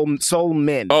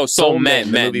Men. Oh, Soul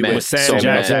Men. With Sam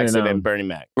Jackson and Bernie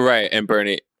Mac. Right, and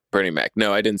Bernie Mac.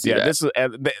 No, I didn't see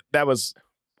that. That was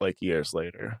like years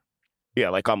later. Yeah,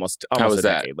 like almost a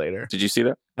decade later. Did you see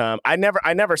that? I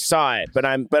never saw it, but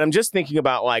I'm just thinking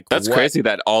about like that's crazy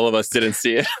that all of us didn't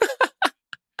see it.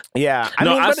 Yeah,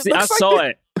 I saw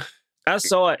it. I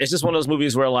saw it. It's just one of those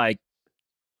movies where like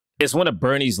it's one of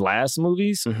Bernie's last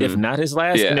movies, if not his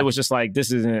last, and it was just like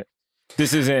this isn't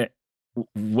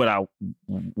what I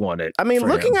wanted. I mean,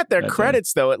 looking at their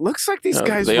credits though, it looks like these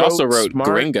guys. They also wrote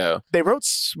Gringo. They wrote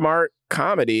smart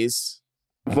comedies.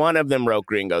 One of them wrote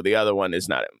Gringo. The other one is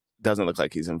not. Doesn't look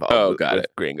like he's involved with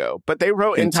Gringo. But they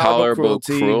wrote Intolerable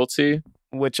Cruelty,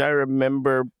 which I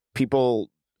remember people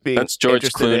being That's George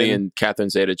Clooney in. and Catherine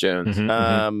Zeta-Jones.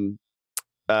 I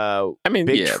mean,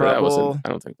 Big Trouble. I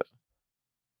don't think that.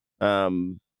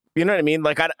 You know what I mean?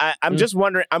 Like I'm just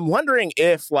wondering. I'm wondering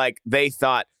if like they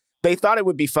thought it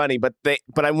would be funny, but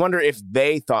I wonder if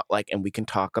they thought like, and we can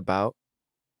talk about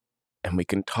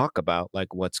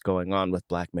like what's going on with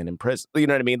black men in prison. You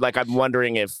know what I mean? Like I'm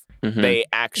wondering if they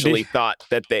actually thought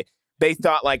that they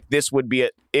thought like this would be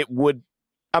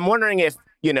I'm wondering if,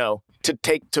 you know,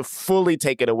 to fully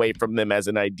take it away from them as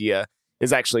an idea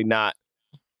is actually not,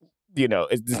 you know,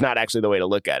 it's not actually the way to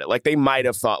look at it. Like they might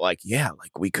have thought like, yeah,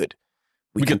 like we could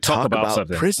talk about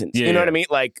prisons. Yeah, you know what I mean?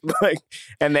 Like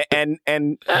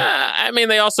I mean,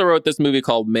 they also wrote this movie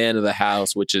called Man of the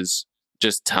House, which is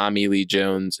just Tommy Lee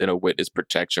Jones in a witness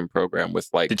protection program with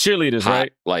like the cheerleaders,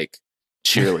 right? Like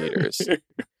cheerleaders.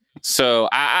 So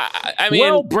I mean,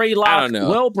 Braylock, I don't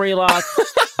know. Braylock,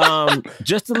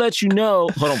 just to let you know,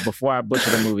 hold on, before I butcher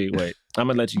the movie, wait, I'm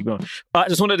gonna let you go. I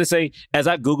just wanted to say, as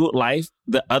I Googled Life,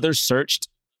 the other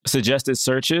suggested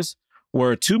searches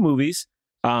were two movies,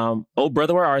 Oh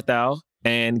Brother, Where Art Thou,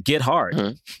 and Get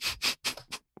Hard.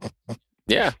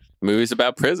 Yeah. Movies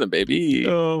about prison, baby.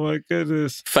 Oh my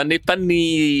goodness.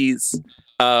 Funnies.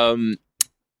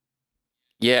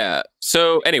 Yeah.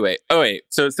 So anyway,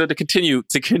 so to continue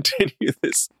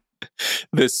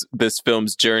this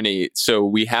film's journey. So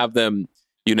we have them,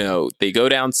 you know, they go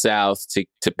down south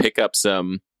to pick up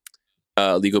some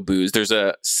legal booze. There's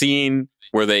a scene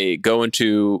where they go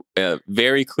into a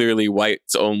very clearly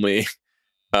whites only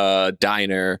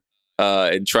diner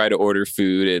and try to order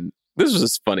food, and this was a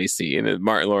funny scene. And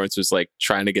Martin Lawrence was like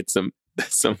trying to get some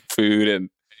food, and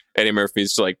Eddie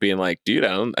Murphy's like being like, dude,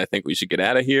 I think we should get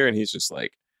out of here. And he's just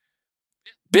like,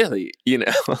 Billy, you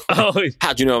know,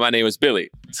 how'd you know my name was Billy?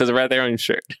 It says it right there on your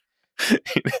shirt.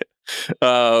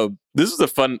 This was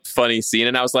a funny scene.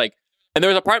 And I was like, and there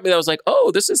was a part of me that was like,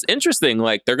 oh, this is interesting.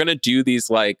 Like they're going to do these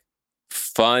like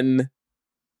fun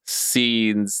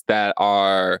scenes that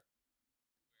are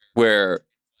where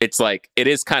it's like, it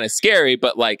is kind of scary,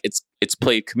 but like it's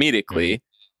played comedically,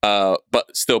 but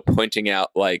still pointing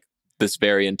out like this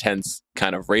very intense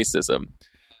kind of racism.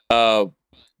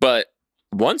 But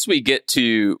once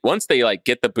they like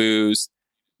get the booze,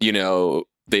 you know,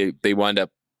 they wind up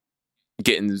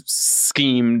getting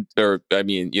schemed, or I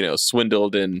mean, you know,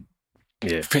 swindled, and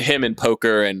for him in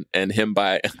poker and him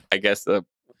by, I guess, a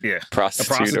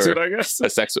prostitute, I guess, a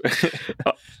sex.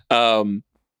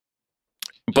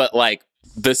 But like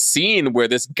the scene where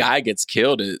this guy gets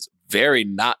killed is very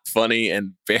not funny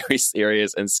and very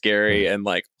serious and scary and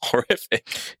like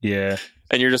horrific. Yeah.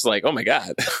 And you're just like, oh my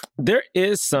God. There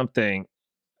is something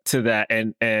to that.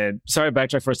 And sorry to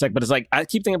backtrack for a sec, but it's like, I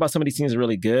keep thinking about some of these scenes are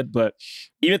really good, but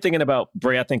even thinking about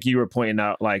Bray, I think you were pointing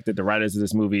out like that the writers of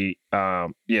this movie,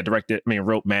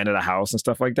 wrote Man of the House and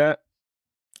stuff like that.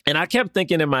 And I kept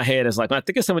thinking in my head, it's like, when I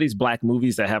think of some of these black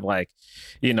movies that have like,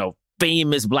 you know,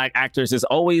 famous black actors, it's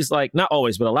always like, not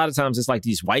always, but a lot of times it's like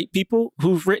these white people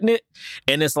who've written it.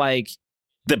 And it's like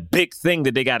the big thing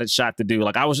that they got a shot to do.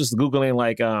 Like I was just Googling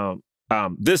like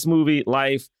this movie,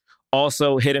 Life,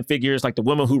 also Hidden Figures, like the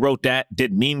woman who wrote that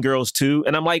did Mean Girls too.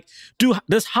 And I'm like,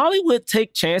 does Hollywood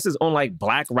take chances on like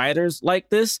black writers like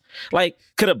this? Like,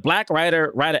 could a black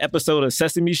writer write an episode of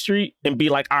Sesame Street and be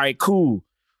like, all right, cool,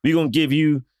 we're going to give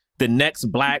you the next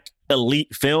black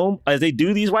elite film as they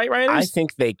do these white writers? I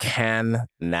think they can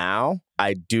now.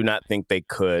 I do not think they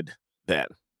could then.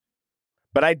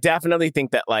 But I definitely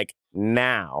think that like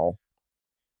now,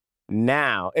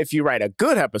 if you write a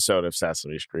good episode of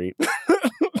Sesame Street,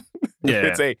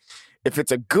 yeah, if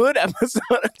it's a good episode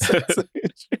of Sesame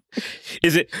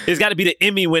Street, it's got to be the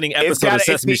Emmy-winning episode of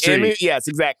Sesame Street. Yes,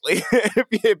 exactly.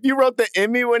 If you wrote the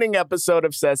Emmy-winning episode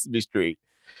of Sesame Street,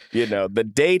 you know, the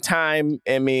daytime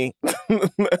Emmy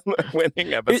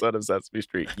winning episode of Sesame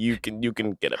Street, you can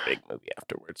get a big movie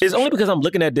afterwards. It's only because I'm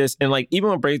looking at this and like,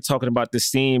 even when Brady's talking about this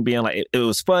scene being like, it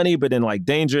was funny, but then like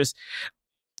dangerous.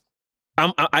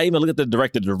 I even look at the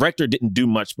director. The director didn't do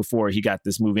much before he got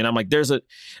this movie. And I'm like,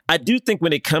 I do think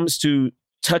when it comes to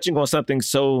touching on something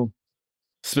so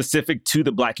specific to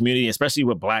the black community, especially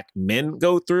what black men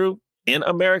go through in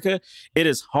America, it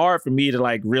is hard for me to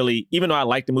like really, even though I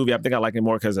like the movie, I think I like it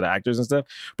more because of the actors and stuff,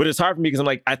 but it's hard for me because I'm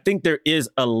like, I think there is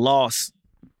a loss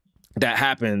that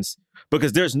happens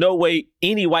because there's no way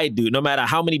any white dude, no matter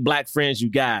how many black friends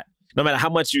you got, no matter how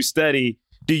much you study,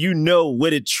 do you know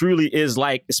what it truly is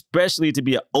like, especially to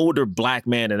be an older black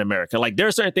man in America? Like there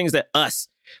are certain things that us,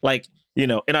 like, you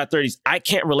know, in our 30s, I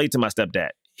can't relate to my stepdad.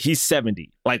 He's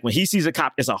 70. Like when he sees a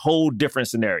cop, it's a whole different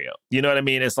scenario. You know what I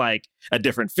mean? It's like a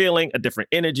different feeling, a different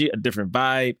energy, a different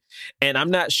vibe. And I'm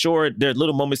not sure, there are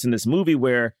little moments in this movie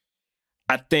where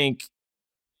I think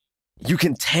you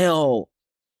can tell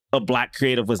a black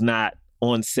creative was not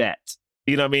on set.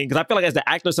 You know what I mean? Because I feel like as the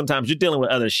actor, sometimes you're dealing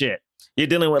with other shit. You're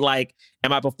dealing with like,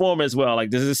 am I performing as well?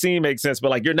 Like, does the scene make sense?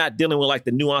 But like, you're not dealing with like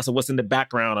the nuance of what's in the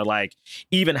background or like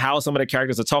even how some of the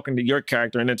characters are talking to your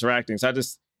character and interacting. So I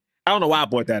don't know why I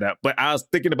brought that up, but I was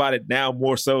thinking about it now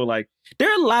more so like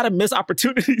there are a lot of missed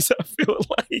opportunities, I feel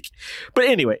like. But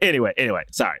anyway,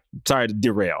 sorry to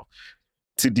derail.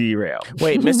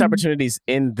 Wait, missed opportunities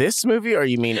in this movie, or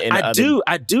you mean in I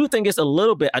do think it's a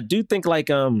little bit. I do think like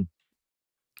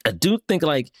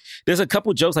there's a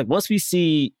couple jokes like once we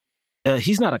see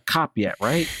he's not a cop yet,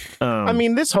 right? I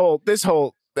mean,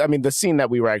 the scene that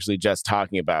we were actually just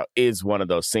talking about is one of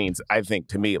those scenes, I think,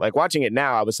 to me. Like, watching it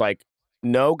now, I was like,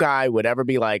 no guy would ever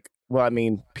be like, well, I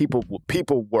mean, people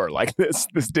were like this.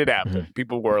 This did happen. Mm-hmm.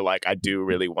 People were like, I do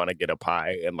really want to get a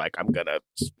pie, and like,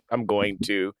 I'm going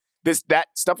to. That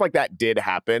stuff like that did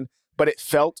happen, but it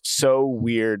felt so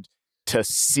weird to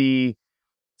see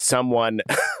someone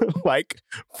like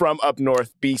from up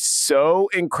north be so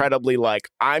incredibly like,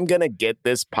 I'm gonna get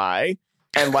this pie,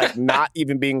 and like not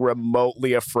even being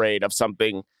remotely afraid of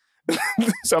something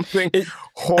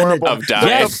horrible. Of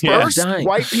dying. The first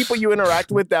white people you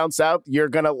interact with down south, you're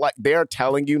gonna like, they're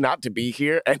telling you not to be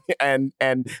here, and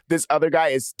this other guy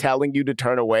is telling you to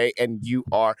turn away, and you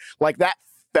are like, that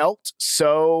felt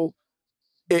so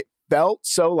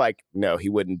like, no, he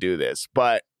wouldn't do this,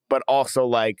 but also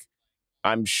like,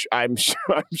 I'm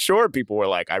sure people were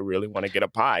like, I really want to get a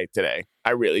pie today.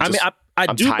 I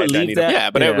do believe that. Yeah,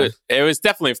 but it was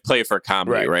definitely a play for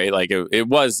comedy, right? Like it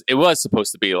was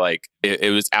supposed to be like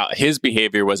it was out. His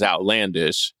behavior was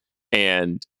outlandish,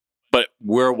 but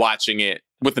we're watching it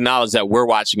with the knowledge that we're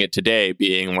watching it today,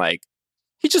 being like,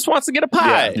 he just wants to get a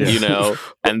pie, you know?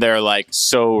 And they're like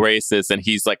so racist, and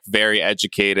he's like very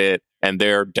educated, and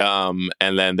they're dumb,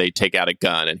 and then they take out a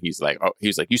gun, and he's like,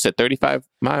 you said 35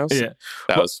 miles? Yeah.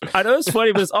 I know it's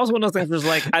funny, but it's also one of those things where it's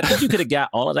like, I think you could have got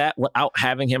all of that without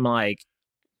having him like,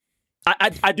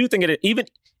 I do think even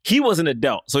he was an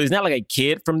adult, so he's not like a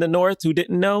kid from the North who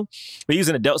didn't know, but he was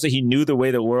an adult, so he knew the way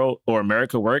the world or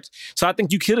America worked. So I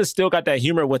think you could have still got that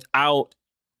humor without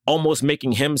almost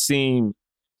making him seem,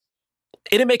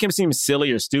 it didn't make him seem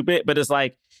silly or stupid, but it's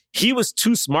like, he was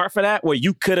too smart for that, where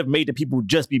you could have made the people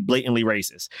just be blatantly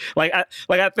racist.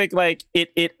 I think like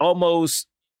it almost,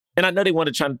 and I know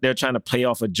they're trying to play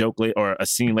off a joke or a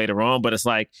scene later on, but it's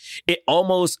like, it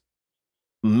almost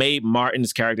made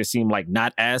Martin's character seem like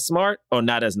not as smart or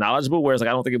not as knowledgeable, whereas like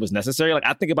I don't think it was necessary. Like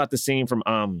I think about the scene from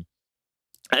I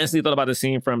instantly thought about the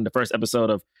scene from the first episode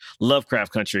of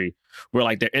Lovecraft Country, where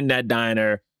like they're in that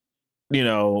diner, you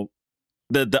know,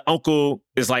 the uncle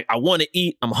is like, I want to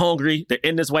eat, I'm hungry. They're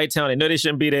in this white town, they know they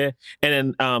shouldn't be there.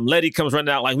 And then Letty comes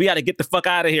running out like, we got to get the fuck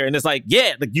out of here. And it's like,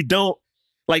 yeah, like you don't,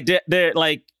 like they're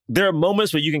like, there are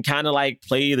moments where you can kind of like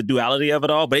play the duality of it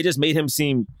all, but it just made him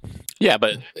seem. Yeah,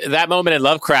 but that moment in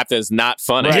Lovecraft is not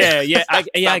funny. Right. Yeah, I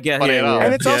get it. Yeah,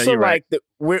 and it's also right. like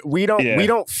we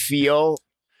don't feel.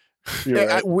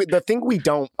 The thing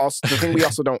we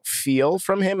also don't feel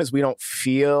from him is we don't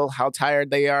feel how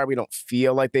tired they are. We don't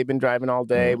feel like they've been driving all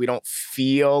day. We don't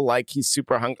feel like he's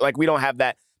super hungry. Like we don't have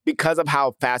that because of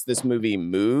how fast this movie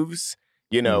moves.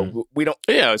 You know, we don't.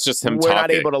 Yeah, it's just him. We're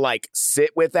not able to like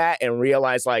sit with that and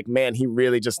realize, like, man, he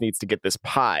really just needs to get this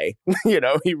pie. You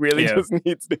know, he really just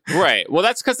needs to. Right. Well,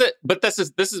 that's because. But this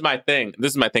is my thing.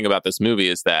 This is my thing about this movie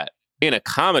is that in a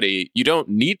comedy, you don't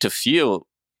need to feel.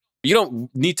 You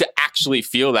don't need to actually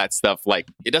feel that stuff. Like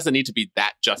it doesn't need to be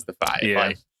that justified.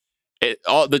 Yeah. Like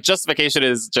all the justification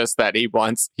is just that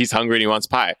he's hungry and he wants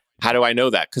pie. How do I know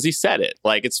that? Because he said it.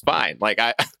 Like it's fine. Like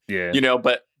you know.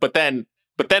 But then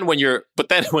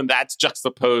when that's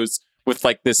juxtaposed with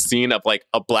like this scene of like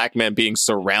a black man being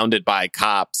surrounded by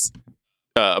cops,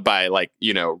 by like,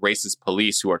 you know, racist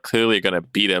police who are clearly going to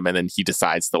beat him. And then he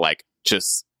decides to like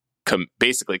just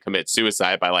basically commit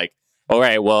suicide by like, all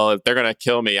right, well, if they're going to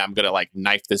kill me, I'm going to like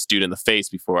knife this dude in the face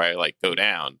before I like go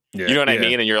down. Yeah, you know what I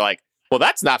mean? And you're like, well,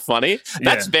 that's not funny.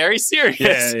 That's very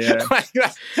serious. Yeah.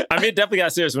 I mean, it definitely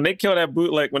got serious. When they killed that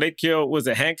bootleg, when they killed, was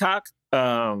it Hancock?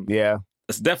 Yeah.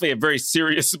 It's definitely a very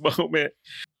serious moment.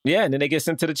 Yeah, and then they get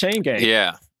sent to the chain gang.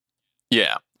 Yeah.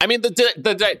 I mean,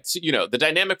 the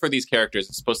dynamic for these characters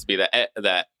is supposed to be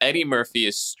that Eddie Murphy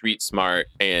is street smart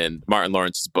and Martin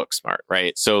Lawrence is book smart,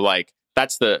 right? So like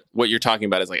that's what you're talking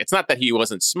about is like it's not that he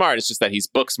wasn't smart, it's just that he's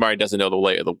book smart. He doesn't know the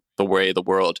way of the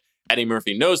world. Eddie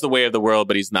Murphy knows the way of the world,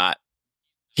 but he's not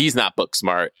book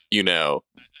smart. You know,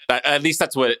 at least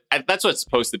that's what it's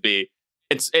supposed to be.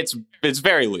 It's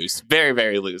very loose, very,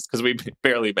 very loose because we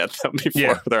barely met them before.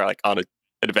 Yeah. They're like on an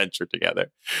adventure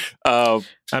together. I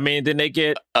mean, then they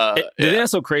get.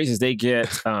 That's so crazy. Is they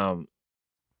get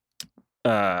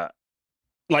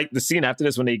like the scene after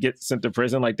this when they get sent to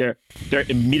prison, like they're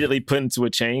immediately put into a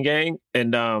chain gang,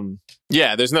 and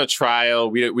there's no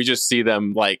trial. We just see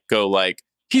them like go like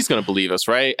he's gonna believe us,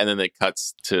 right? And then they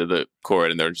cuts to the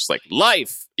court and they're just like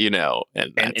life, you know,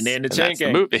 and they're in the chain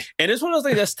gang. The movie. And it's one of those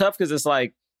things that's tough because it's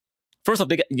like, first off,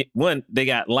 they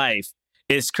got life.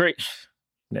 It's crazy.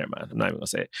 Never mind. I'm not even gonna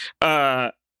say it.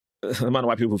 The amount of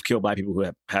white people who've killed black people who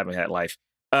haven't had life.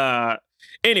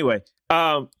 Anyway,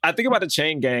 I think about the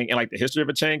chain gang and like the history of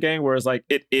a chain gang, where it's like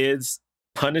it is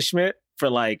punishment for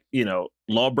like, you know,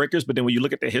 lawbreakers. But then when you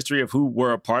look at the history of who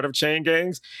were a part of chain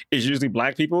gangs, it's usually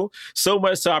black people. So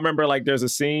much so I remember like there's a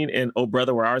scene in Oh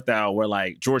Brother Where Art Thou where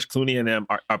like George Clooney and them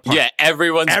are part. Yeah,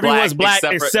 everyone's black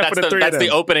except for the three of them. That's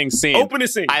the opening scene.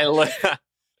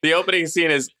 The opening scene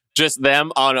is just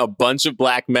them on a bunch of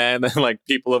black men and like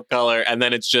people of color, and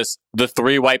then it's just the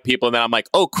three white people, and then I'm like,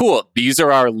 oh cool, these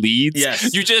are our leads.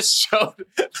 Yes. You just showed.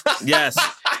 Yes.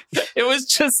 It was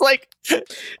just like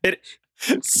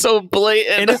so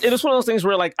blatant. And it's one of those things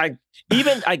where like I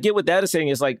get what that is saying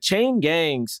is like chain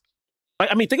gangs.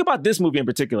 I mean, think about this movie in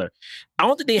particular. I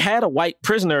don't think they had a white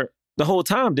prisoner the whole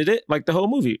time, did it? Like the whole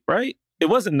movie, right? It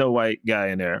wasn't no white guy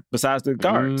in there besides the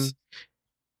guards,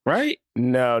 right?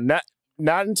 No, not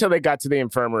until they got to the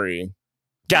infirmary.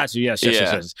 Got you. Yes.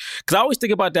 Because I always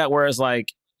think about that where it's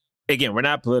like, again, we're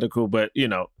not political, but, you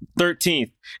know,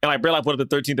 13th. And like, Bray put up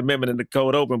the 13th Amendment in the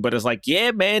code open, but it's like, yeah,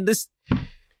 man,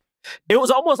 it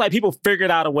was almost like people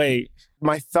figured out a way.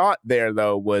 My thought there,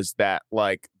 though, was that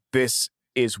like this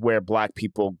is where black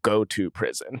people go to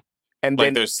prison. And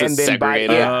like then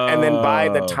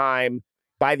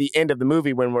by the end of the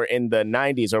movie, when we're in the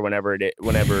 90s or whenever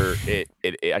it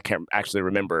I can't actually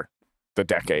remember the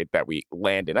decade that we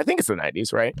land in. I think it's the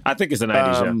 90s, right? I think it's the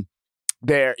 90s,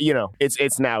 There, you know,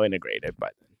 it's now integrated,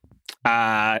 but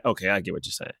okay, I get what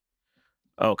you're saying.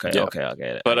 Okay, I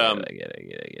get it. But I get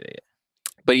it.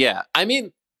 But yeah, I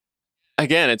mean,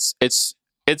 again, it's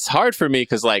hard for me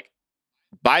because like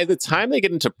by the time they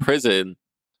get into prison,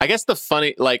 I guess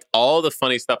all the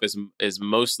funny stuff is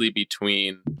mostly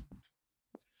between.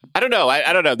 I don't know.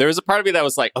 I don't know. There was a part of me that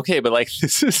was like, okay, but like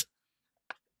this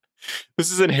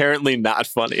is inherently not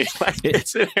funny. Like,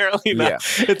 it's inherently not. Yeah.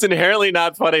 It's inherently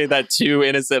not funny that two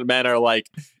innocent men are like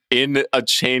in a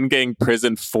chain gang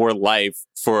prison for life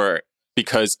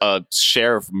because a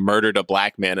sheriff murdered a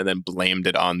black man and then blamed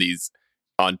it on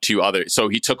on 2 others. So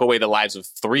he took away the lives of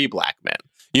 3 black men.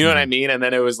 You know what I mean? And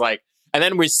then it was like, and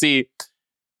then we see,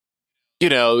 you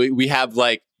know, we have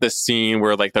like the scene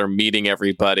where like they're meeting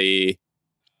everybody.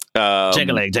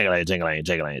 Jang-a-leg. I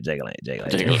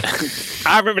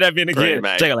remember that being a kid.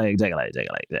 Jang-a-leg.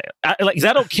 Like, is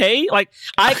that okay? Like,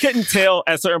 I couldn't tell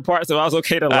at certain parts if I was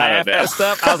okay to laugh at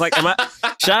stuff. I was like, am I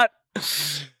shot?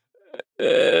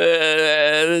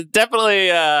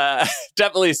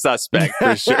 Definitely suspect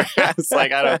for sure. It's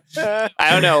like I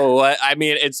don't know what I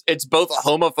mean. It's both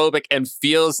homophobic and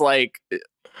feels like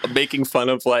making fun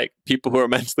of like people who are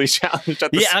mentally challenged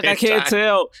at the same time. I can't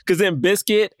tell because in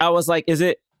Biscuit, I was like, is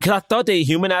it? Because I thought they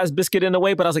humanized Biscuit in a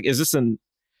way, but I was like, is this an?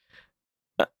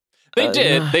 They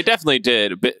did. They definitely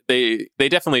did. But they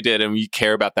definitely did, and we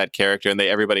care about that character, and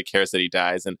everybody cares that he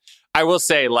dies. And I will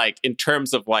say, like in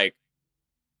terms of like.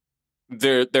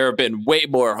 There have been way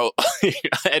more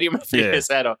Eddie Murphy has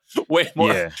had way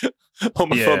more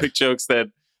homophobic jokes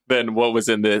than what was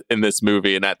in this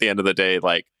movie. And at the end of the day,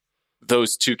 like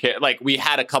those 2 like we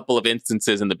had a couple of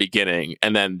instances in the beginning,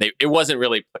 and then it wasn't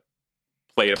really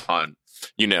played upon.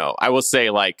 You know, I will say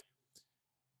like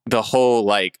the whole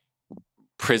like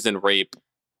prison rape,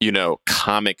 you know,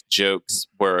 comic jokes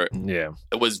it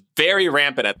was very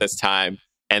rampant at this time,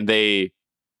 and they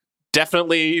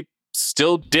definitely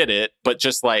still did it, but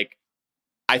just like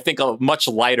I think a much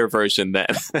lighter version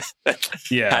that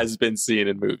has been seen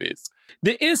in movies.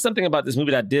 There is something about this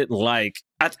movie that I did like.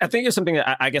 I think it's something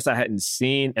that I guess I hadn't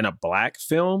seen in a black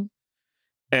film,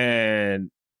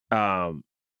 and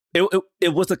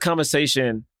it was a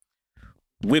conversation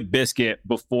with Biscuit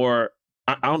before.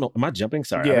 I don't know. Am I jumping?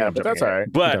 Sorry. Yeah, but that's all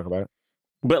right.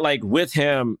 But like with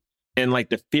him and like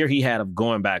the fear he had of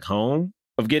going back home,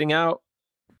 of getting out.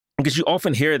 Because you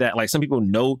often hear that, like, some people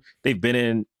know they've been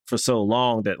in for so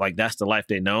long that, like, that's the life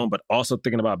they know. But also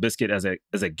thinking about Biscuit as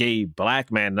a gay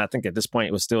black man, and I think at this point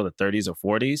it was still the 30s or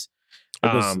 40s.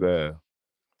 It was I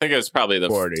think it was probably the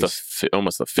 40s.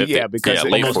 Almost the 50s. Yeah, because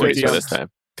late 40s by this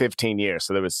time. 15 years.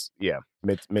 So there was,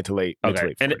 mid to late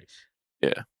 40s.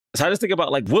 So I just think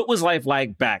about, like, what was life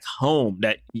like back home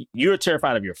that you're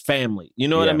terrified of your family? You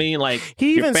know what I mean? Like,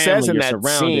 he even family, says in that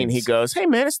scene, he goes, "Hey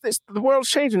man, the world's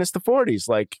changing. It's the 40s.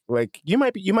 Like you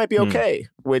might be okay."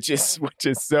 Which is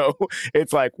so.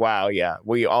 It's like, wow, yeah.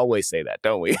 We always say that,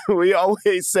 don't we? We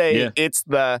always say it's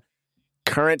the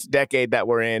current decade that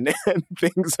we're in, and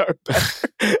things are better.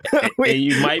 And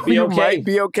you might be okay. You might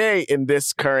be okay in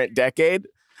this current decade.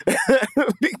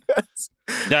 Because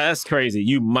that's crazy.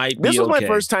 You might be This was okay. my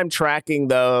first time tracking,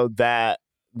 though, that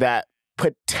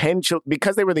potential,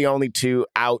 because they were the only 2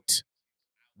 out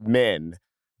men,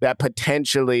 that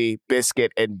potentially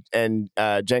Biscuit and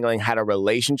Jang-a-ling had a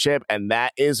relationship, and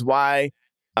that is why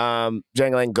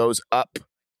Jang-a-ling goes up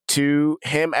to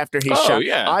him after he's shot.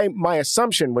 Yeah. My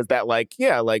assumption was that, like,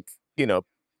 you know,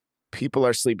 people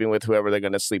are sleeping with whoever they're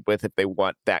going to sleep with if they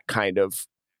want that kind of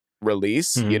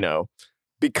release, you know.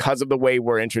 Because of the way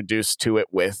we're introduced to it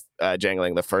with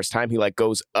Jang-a-ling the first time, he like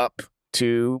goes up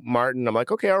to Martin. I'm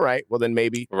like, okay, all right, well then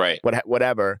maybe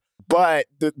whatever. But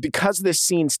because this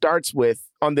scene starts with,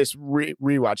 on this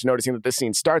rewatch, noticing that this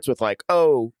scene starts with like,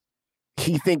 oh,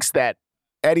 he thinks that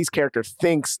Eddie's character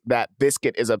thinks that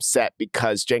Biscuit is upset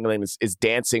because Jang-a-ling is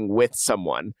dancing with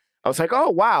someone. I was like,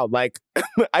 oh wow, like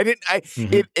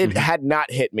it had not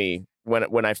hit me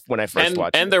when I first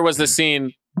watched it. And there was the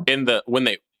scene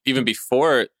even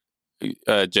before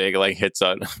Jang-a-ling hits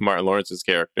on Martin Lawrence's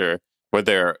character, where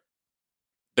they're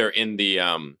in the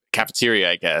cafeteria,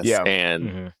 I guess,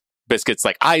 and Biscuit's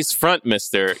like, eyes front,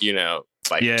 mister, you know,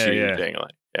 like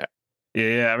Jang-a-ling.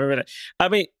 Yeah, I remember that. I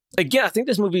mean, again, I think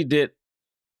this movie did.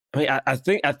 I mean,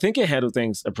 I think it handled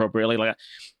things appropriately. Like,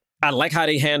 I like how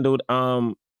they handled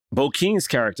Bo Keen's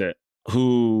character,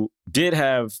 who did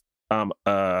have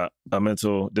a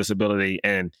mental disability,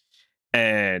 and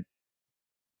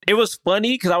it was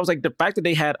funny because I was like, the fact that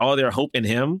they had all their hope in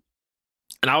him,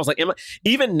 and I was like,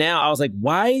 even now, I was like,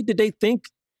 why did they think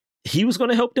he was going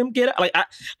to help them get out? Like,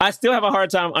 I still have a hard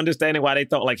time understanding why they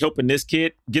thought like helping this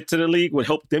kid get to the league would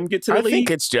help them get to the league. I think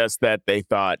it's just that they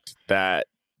thought that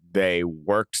they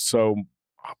worked so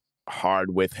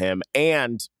hard with him,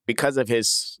 and because of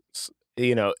his,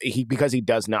 you know, because he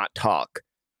does not talk,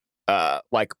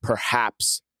 like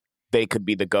perhaps they could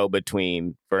be the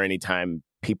go-between for any time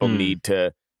people need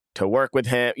to work with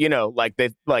him, you know, like they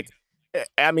like.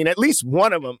 I mean, at least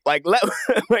one of them, like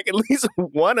at least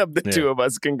one of the 2 of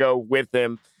us can go with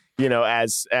him, you know,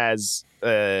 as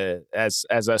a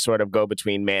sort of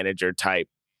go-between manager type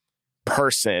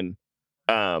person.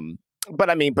 But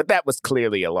I mean, but that was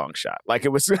clearly a long shot. Like it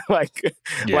was like,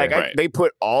 right. they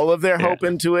put all of their hope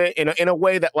into it in a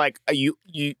way that like you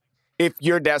if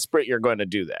you're desperate, you're going to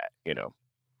do that. You know.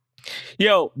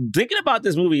 Yo, thinking about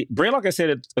this movie, Braylock has said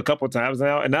it a couple of times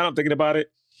now, and now I'm thinking about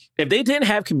it. If they didn't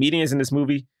have comedians in this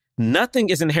movie, nothing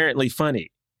is inherently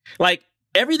funny. Like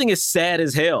everything is sad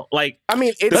as hell. Like I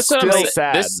mean, it's what I'm still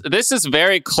saying. sad. This is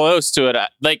very close to it.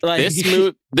 Like this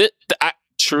movie.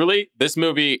 Truly, this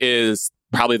movie is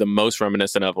probably the most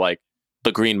reminiscent of like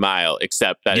The Green Mile,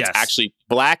 except that it's actually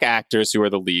black actors who are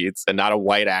the leads and not a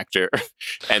white actor.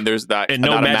 And there's not and no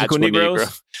not magical Negroes.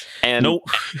 Negro. And no.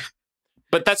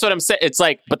 But that's what I'm saying. It's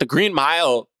like, but The Green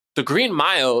Mile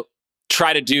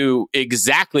tried to do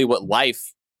exactly what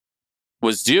Life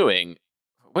was doing.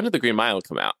 When did The Green Mile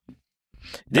come out?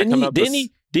 Didn't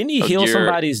he heal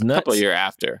somebody's nuts? A couple of years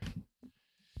after.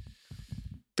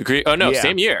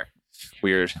 Same year.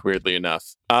 Weirdly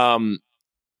enough.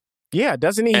 Yeah,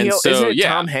 doesn't he heal? So, isn't it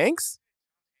Tom Hanks?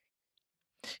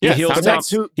 Yeah, he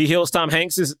heals Tom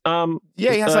Hanks's he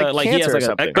has like cancer or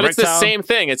something. But it's the same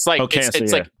thing. It's like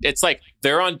cancer, it's like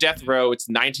they're on death row. It's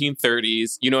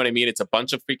 1930s. You know what I mean? It's a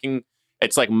bunch of freaking.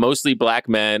 It's like mostly black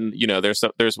men. You know, there's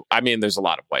a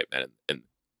lot of white men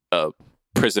and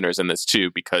prisoners in this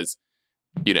too, because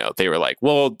you know they were like,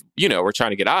 well, you know, we're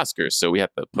trying to get Oscars, so we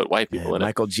have to put white people in it.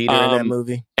 Michael Jeter in that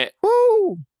movie.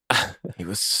 Woo! He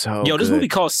was so. Yo, this good. movie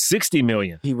cost $60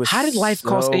 million. He was. How did Life so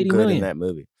cost $80 good million in that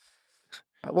movie?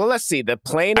 Well, let's see. The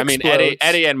plane. I mean, explodes.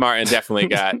 Eddie and Martin definitely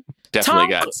got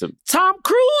some. Tom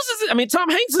Cruise is. I mean, Tom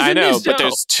Hanks is. I in know, this but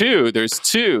show. there's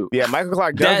two. Yeah, Michael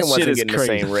Clark Duncan wasn't is getting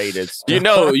crazy. the same rate as. You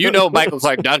know, Michael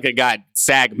Clark Duncan got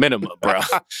SAG minimum, bro.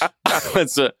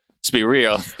 Let's be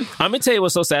real. I'm gonna tell you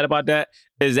what's so sad about that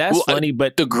is that's funny,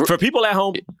 but for people at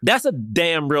home, that's a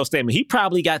damn real statement. He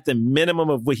probably got the minimum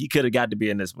of what he could have got to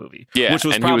be in this movie, which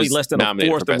was probably less than a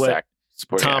fourth of what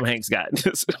Tom Hanks got in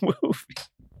this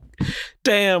movie.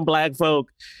 Damn, black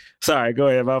folk. Sorry, go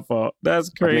ahead. My fault.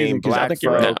 That's crazy. I mean, black I think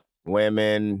folk, you're right.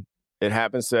 women. It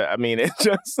happens to. I mean, it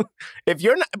just if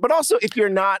you're not, but also if you're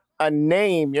not a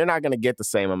name, you're not going to get the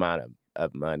same amount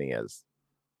of money as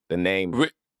the name.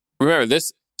 Remember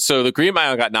this. So The Green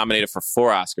Mile got nominated for 4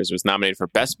 Oscars. It was nominated for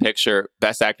Best Picture,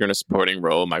 Best Actor in a Supporting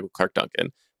Role, Michael Clark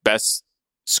Duncan, Best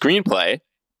Screenplay,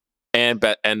 and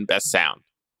Best Sound.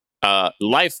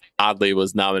 Life, oddly,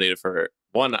 was nominated for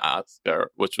 1 Oscar,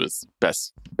 which was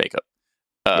Best Makeup.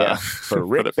 For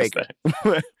Rick Baker.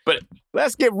 But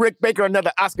let's give Rick Baker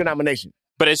another Oscar nomination.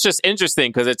 But it's just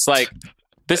interesting because it's like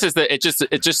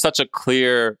it's just such a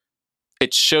clear.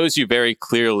 It shows you very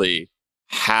clearly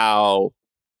how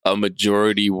a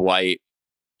majority white,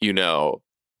 you know,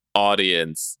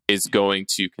 audience is going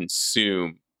to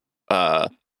consume a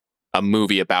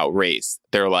movie about race.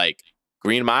 They're like,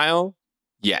 Green Mile,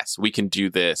 yes, we can do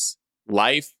this.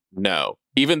 Life, no.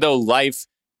 Even though Life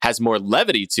has more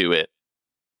levity to it,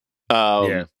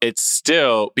 it's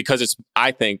still, because it's,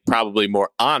 I think, probably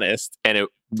more honest and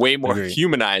way more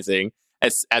humanizing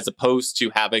as opposed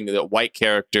to having the white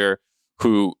character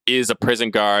who is a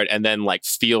prison guard and then like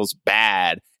feels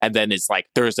bad, and then it's like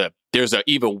there's a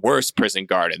even worse prison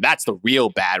guard, and that's the real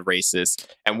bad racist,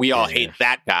 and we all hate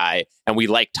that guy, and we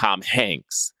like Tom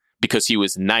Hanks because he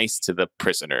was nice to the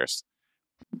prisoners.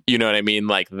 You know what I mean?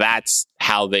 Like that's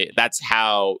how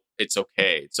it's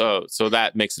okay. So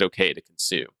that makes it okay to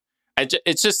consume.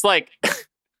 It's just like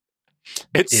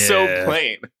it's so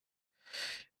plain.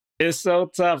 It's so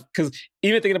tough because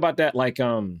even thinking about that, like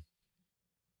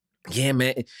yeah,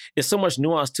 man, it's so much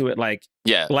nuance to it. Like,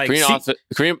 like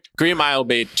Green Mile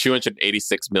made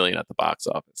 $286 million at the box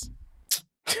office.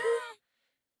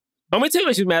 I'm gonna tell you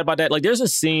what she's mad about that. Like, there's a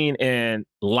scene in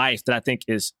Life that I think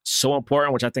is so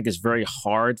important, which I think is very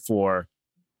hard for.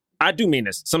 I do mean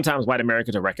this. Sometimes white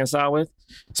America to reconcile with.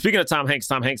 Speaking of Tom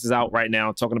Hanks is out right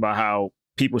now talking about how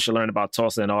people should learn about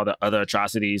Tulsa and all the other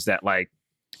atrocities that like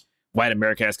white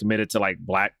America has committed to like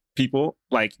black people.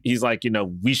 Like he's like, you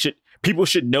know, people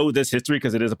should know this history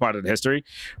because it is a part of the history.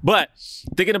 But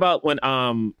thinking about when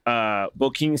Bo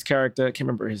King's character, I can't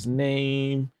remember his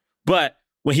name, but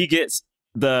when he gets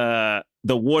the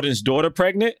warden's daughter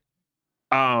pregnant,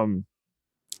 and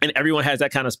everyone has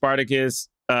that kind of Spartacus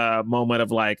moment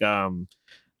of like, I'm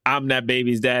that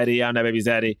baby's daddy.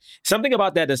 Something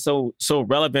about that that's so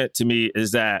relevant to me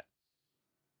is that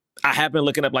I have been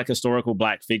looking up like historical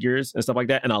black figures and stuff like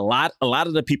that. And a lot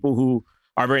of the people who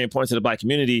are very important to the black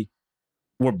community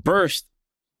were birthed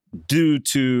due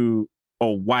to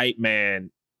a white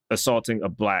man assaulting a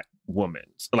black woman.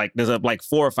 Like there's like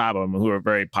 4 or 5 of them who are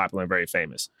very popular and very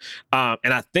famous. And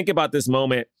I think about this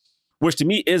moment, which to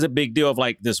me is a big deal of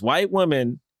like this white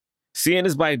woman seeing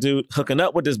this black dude, hooking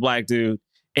up with this black dude,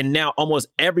 and now almost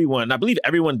everyone, I believe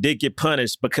everyone did get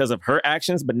punished because of her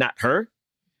actions, but not her.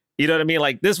 You know what I mean?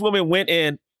 Like, this woman went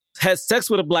in, had sex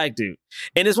with a black dude.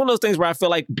 And it's one of those things where I feel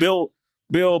like Bill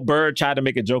Burr tried to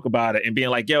make a joke about it and being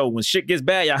like, yo, when shit gets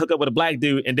bad, y'all hook up with a black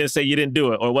dude and then say you didn't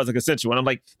do it or it wasn't consensual. And I'm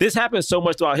like, this happens so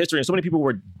much throughout history and so many people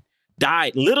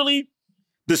died. Literally,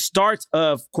 the start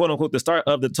of, quote unquote, the start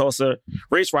of the Tulsa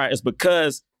race riot is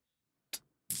because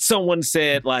someone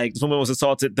said, like, this woman was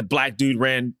assaulted, the black dude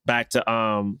ran back to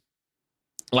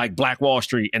like Black Wall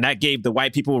Street, and that gave the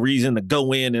white people a reason to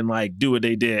go in and like do what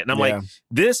they did. And I'm like,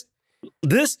 this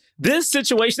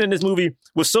situation in this movie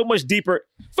was so much deeper.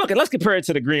 Fuck it, let's compare it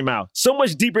to the Green Mile. So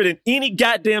much deeper than any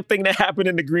goddamn thing that happened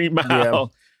in the Green Mile. Yeah.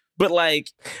 But like,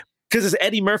 because it's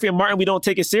Eddie Murphy and Martin, we don't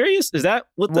take it serious? Is that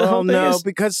what the whole thing is?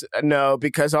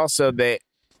 Because also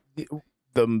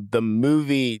the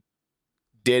movie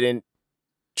didn't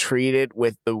treat it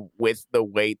with the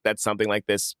weight that something like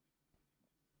this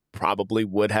probably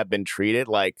would have been treated.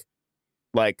 Like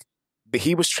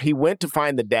he went to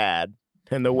find the dad,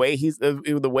 and the way he's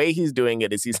doing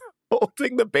it is he's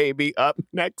holding the baby up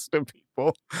next to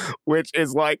people, which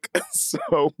is like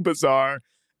so bizarre.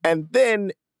 And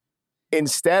then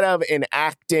instead of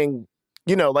enacting,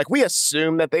 like we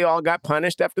assume that they all got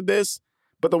punished after this,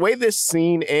 but the way this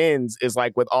scene ends is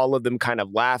like with all of them kind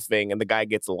of laughing, and the guy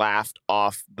gets laughed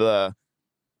off the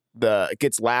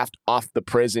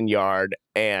prison yard,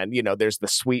 and there's the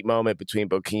sweet moment between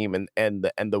Bokeem and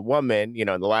the woman,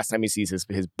 and the last time he sees his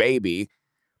baby,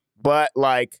 but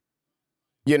like,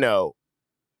 no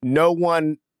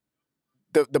one,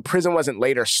 the prison wasn't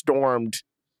later stormed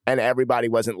and everybody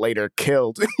wasn't later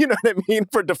killed, you know what I mean,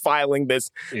 for defiling this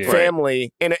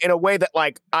family in a way that,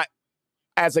 like, I,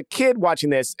 as a kid watching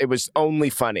this, it was only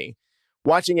funny.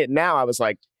 Watching it now, I was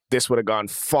like, this would have gone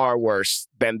far worse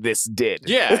than this did.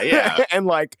 Yeah. And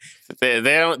like they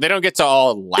don't get to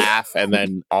all laugh and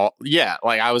then all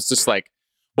like I was just like,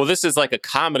 well, this is like a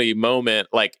comedy moment.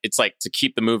 Like, it's like to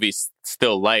keep the movie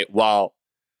still light while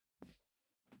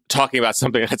talking about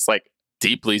something that's like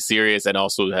deeply serious and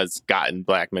also has gotten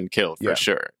black men killed for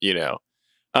sure,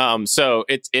 so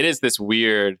it is this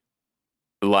weird,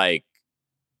 like,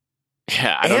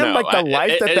 I don't know. Like the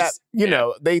life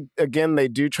they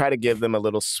do try to give them a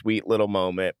little sweet little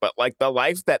moment, but like the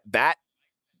life that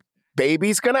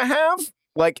baby's gonna have,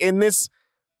 like in this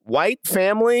white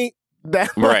family,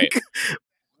 that like,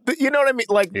 you know what I mean?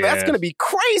 Like that's gonna be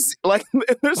crazy. Like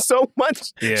there's so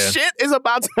much shit is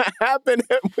about to happen,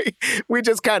 and we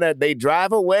just they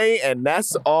drive away, and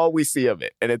that's all we see of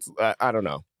it. And it's I don't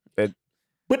know.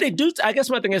 But they do. I guess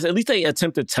my thing is, at least they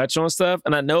attempt to touch on stuff,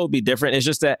 and I know it'd be different. It's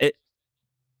just that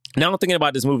now I'm thinking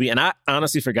about this movie, and I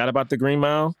honestly forgot about the Green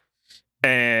Mile.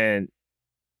 And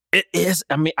it is,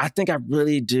 I mean, I think I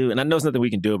really do, and I know there's nothing we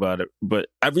can do about it, but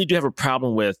I really do have a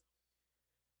problem with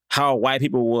how white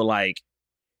people will, like,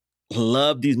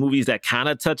 love these movies that kind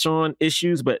of touch on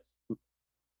issues, but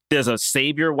there's a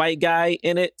savior white guy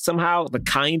in it somehow, the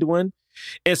kind one.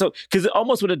 And so, because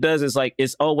almost what it does is, like,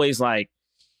 it's always like,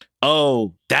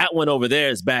 oh, that one over there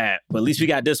is bad, but at least we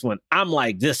got this one. I'm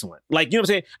like this one. Like, you know what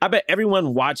I'm saying? I bet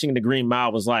everyone watching The Green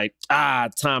Mile was like,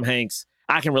 Tom Hanks,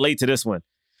 I can relate to this one.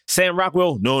 Sam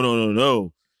Rockwell,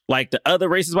 no. Like the other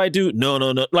racist white dude, no.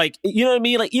 Like, you know what I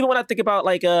mean? Like, even when I think about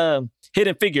like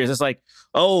Hidden Figures, it's like,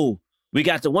 oh, we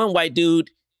got the one white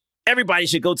dude. Everybody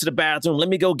should go to the bathroom. Let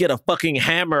me go get a fucking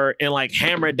hammer and like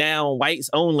hammer down whites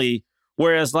only.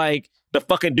 Whereas like the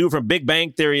fucking dude from Big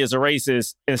Bang Theory is a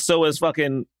racist, and so is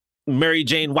fucking Mary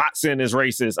Jane Watson is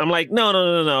racist. I'm like,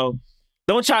 no.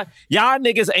 Don't try. Y'all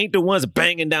niggas ain't the ones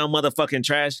banging down motherfucking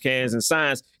trash cans and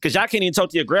signs, because y'all can't even talk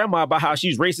to your grandma about how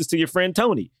she's racist to your friend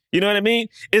Tony. You know what I mean?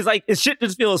 It's like, it shit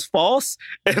just feels false.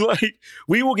 And like,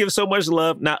 we will give so much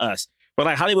love, not us, but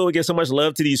like Hollywood will give so much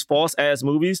love to these false ass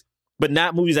movies, but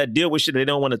not movies that deal with shit they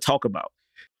don't want to talk about.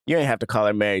 You ain't have to call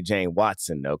her Mary Jane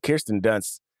Watson, though. Kirsten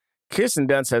Dunst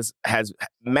has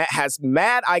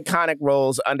mad iconic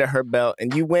roles under her belt,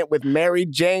 and you went with Mary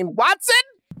Jane Watson?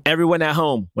 Everyone at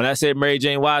home, when I said Mary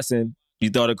Jane Watson,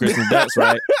 you thought of Kirsten Dunst,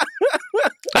 right?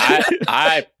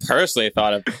 I personally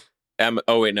thought of Emma.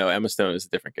 Oh wait, no, Emma Stone is a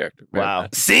different character. Wow.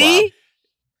 See?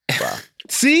 Wow.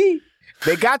 See?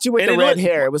 They got you with the red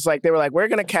hair. It was like, they were like, we're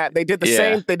going to cast. They did the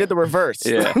same. They did the reverse.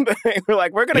 Yeah. They were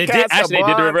like, we're going to cast a blonde. They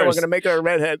did the reverse. We're going to make her a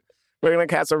redhead. We're going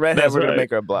to cast a redhead. We're going to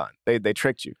make her a blonde. They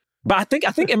tricked you. But I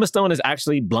think Emma Stone is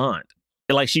actually blonde.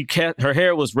 Like, her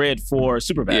hair was red for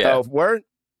Superbad. Yeah. Oh, word?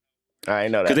 I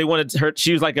know that. Because they wanted her.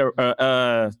 She was like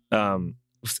a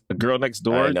girl next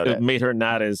door. It made her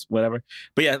not as whatever.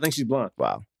 But yeah, I think she's blonde.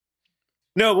 Wow.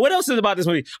 No, what else is about this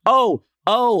movie? Oh.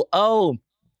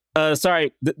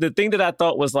 Sorry, the thing that I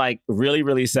thought was like really,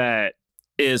 really sad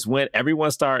is when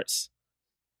everyone starts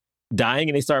dying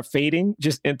and they start fading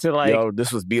just into like... Yo,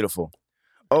 this was beautiful.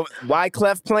 Oh,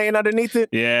 Wyclef playing underneath it?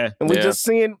 Yeah. And we're just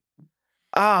seeing...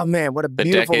 Oh, man, what a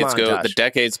beautiful montage. The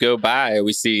decades go by.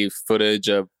 We see footage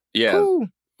of, Ooh.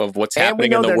 of what's And we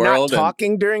happening know in the they're world. not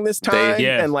talking during this time.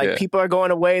 And like yeah. people are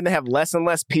going away and they have less and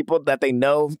less people that they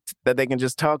know that they can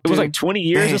just talk to. It was like 20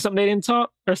 years Man. or something they didn't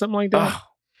talk or something like that. Oh.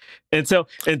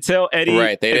 Until Eddie...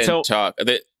 Right, they didn't talk.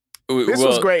 This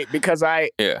was great because I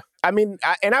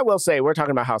will say, we're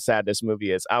talking about how sad this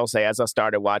movie is. I will say, as I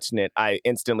started watching it, I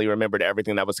instantly remembered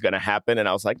everything that was going to happen. And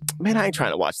I was like, man, I ain't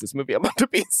trying to watch this movie. I'm about to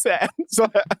be sad.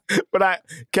 But I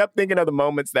kept thinking of the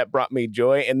moments that brought me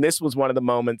joy. And this was one of the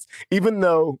moments, even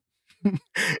though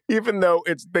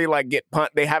they like get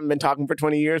punt, they haven't been talking for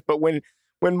 20 years. But when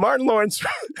Martin Lawrence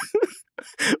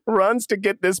runs to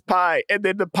get this pie, and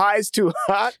then the pie's too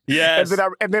hot. Yes.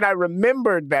 And then I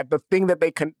remembered that the thing that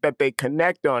they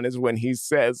connect on is when he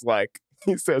says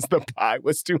the pie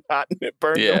was too hot and it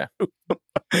burned him.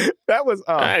 That was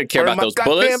I didn't care about those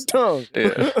bullets. Tongue.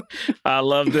 Yeah. I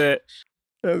loved it.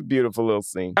 That was a beautiful little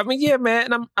scene. I mean, yeah,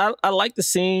 man. And I like the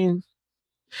scene.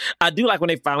 I do like when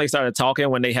they finally started talking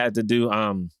when they had to do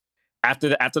after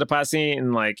the pie scene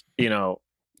and like, you know,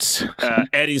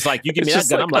 Eddie's like, you give me that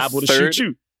gun, I'm liable to shoot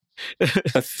you.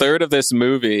 A third of this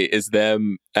movie is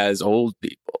them as old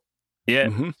people. Yeah.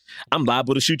 Mm-hmm. I'm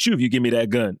liable to shoot you if you give me that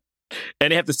gun.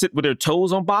 And they have to sit with their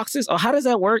toes on boxes? Or how does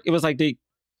that work? It was like they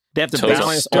have to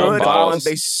balance on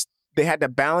bottles. They had to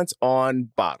balance on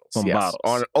bottles.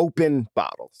 On open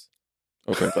bottles.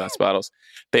 Open glass bottles.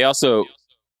 They also,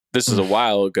 this is a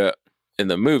while ago in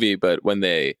the movie, but when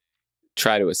they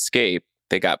try to escape,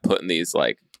 they got put in these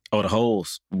like the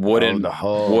holes. Wooden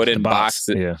box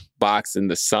in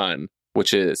the sun,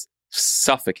 which is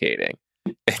suffocating.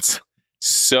 It's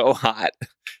so hot.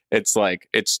 It's like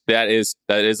that is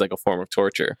like a form of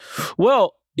torture.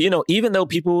 Well, you know, even though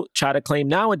people try to claim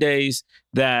nowadays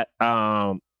that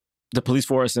the police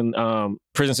force and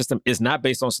prison system is not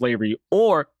based on slavery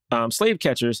or slave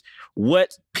catchers,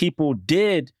 what people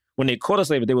did when they caught a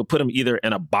slave, they would put them either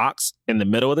in a box in the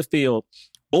middle of the field,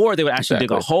 or they would actually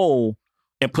dig a hole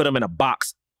and put them in a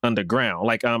box underground.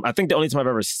 Like, I think the only time I've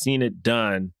ever seen it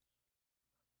done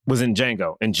was in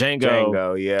Django. In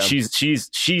Django, yeah.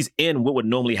 She's in what would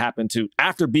normally happen to,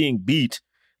 after being beat,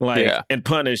 and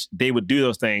punished, they would do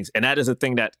those things. And that is a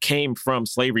thing that came from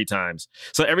slavery times.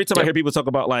 So every time I hear people talk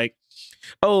about like,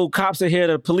 oh, cops are here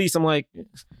to police, I'm like,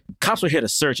 cops were here to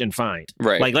search and find.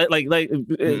 Right.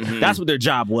 That's what their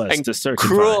job was, and to search and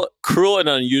find. Cruel and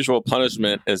unusual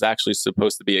punishment is actually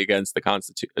supposed to be against the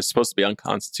Constitution. It's supposed to be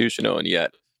unconstitutional, and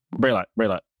yet Braylock.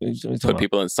 Put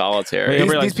people in solitary.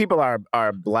 These people are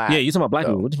black. Yeah, you're talking about black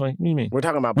people. What do you mean? We're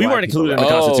talking about we black weren't people. included in the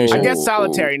Constitution. I guess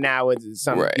solitary now is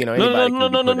something, right.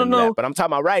 Anybody No. But I'm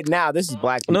talking about right now, this is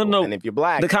black people. No. And if you're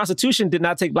black... The Constitution did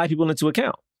not take black people into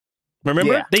account.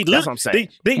 Remember? Yeah, that's what I'm saying.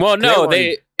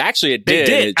 They actually it did.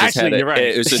 They did. It just actually, you're right.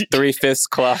 It was a 3/5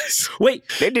 clause. Wait.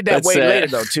 They did that way later,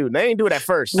 though, too. They didn't do it at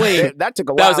first. That took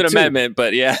a while, That was an amendment,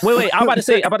 but yeah. Wait. I'm about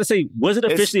to say, was it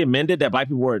officially amended that black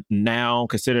people were now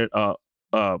considered a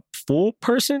full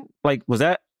person? Like, was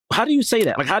that... How do you say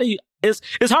that? Like, how do you... It's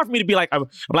hard for me to be like, a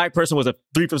black person was a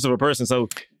 3/5 of a person, so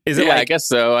is it I guess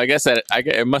so. I guess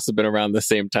it must have been around the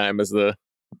same time as the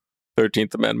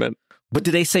 13th Amendment. But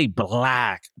did they say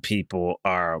black people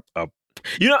are I'm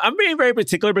being very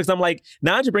particular because I'm like,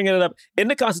 now that you're bringing it up, in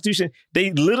the Constitution,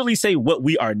 they literally say what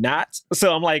we are not.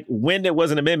 So I'm like, when there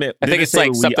was an amendment, I think it's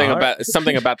like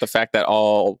something about the fact that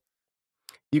all...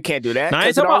 You can't do that. I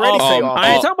ain't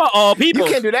talking about all people.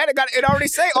 You can't do that. It already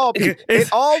say all people.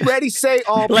 It already say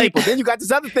all people. Then you got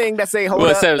this other thing that say hold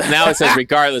up. Now it says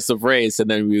regardless of race, and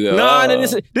then we go. No,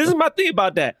 this is my thing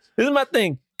about that. This is my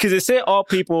thing because it said all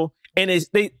people, and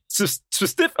they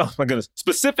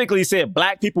specifically said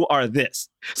black people are this.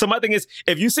 So my thing is,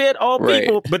 if you said all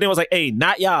people, but then it was like, hey,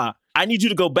 not y'all, I need you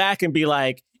to go back and be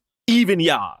like, even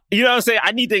y'all. You know what I'm saying?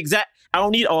 I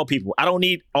don't need all people. I don't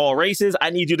need all races. I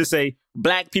need you to say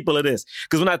black people are this.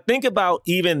 Because when I think about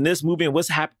even this movie and what's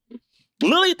happening,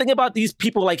 literally think about these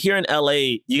people like here in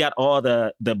LA, you got all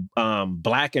the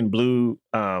black and blue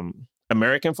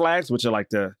American flags, which are like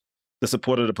the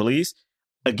support of the police.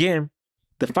 Again,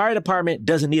 the fire department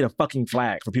doesn't need a fucking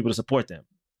flag for people to support them.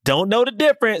 Don't know the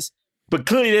difference, but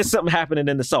clearly there's something happening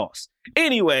in the sauce.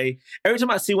 Anyway, every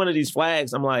time I see one of these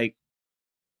flags, I'm like,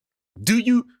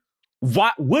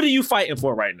 what are you fighting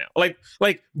for right now? Like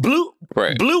blue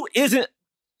isn't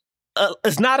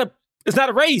it's not a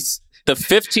race. The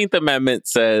 15th Amendment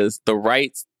says the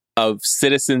rights of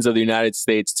citizens of the United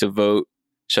States to vote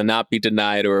shall not be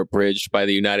denied or abridged by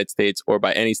the United States or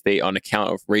by any state on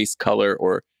account of race, color,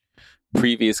 or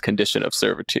previous condition of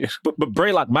servitude. But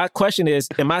Braylock, my question is,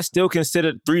 am I still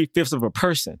considered 3/5 of a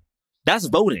person? That's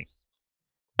voting.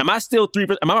 Am I still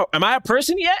 3/5? Am I a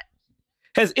person yet?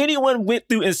 Has anyone went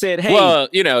through and said, hey... Well,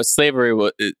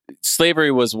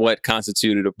 slavery was what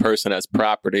constituted a person as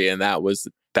property, and that was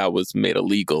made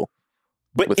illegal.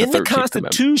 But in the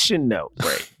Constitution, though,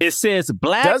 it says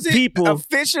black people... Does it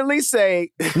officially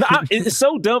say... No, it's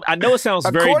so dumb. I know it sounds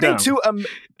very dumb. According to...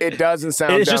 it doesn't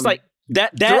sound dumb. It's just like...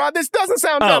 Gerard, this doesn't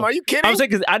sound dumb. Are you kidding? I'm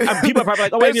saying because people are probably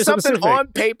like, oh, wait, there's something on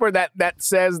paper that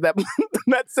says that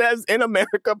says in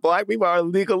America, black people are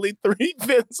legally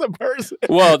 3/5 a person.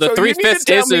 Well, the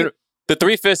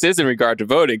 3/5 is in regard to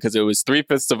voting because it was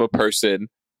 3/5 of a person.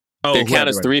 Oh, they count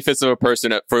as 3/5 of a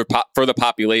person for the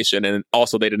population, and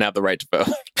also they didn't have the right to vote.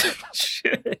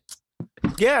 Shit.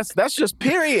 Yes, that's just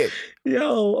period.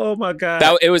 Yo, oh my God.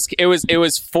 It was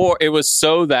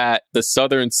so that the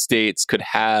southern states could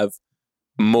have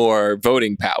more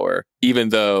voting power, even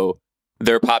though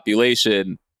their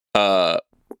population, a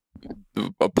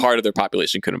part of their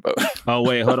population couldn't vote. Oh,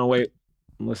 wait, hold on, wait.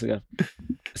 Let's see.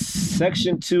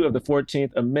 Section 2 of the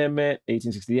 14th Amendment,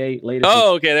 1868. Latest.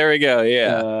 Oh, okay, there we go.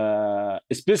 Yeah.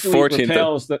 Explicitly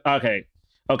propels the... Okay.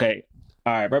 All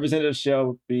right. Representatives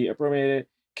shall be appropriated,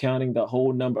 counting the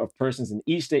whole number of persons in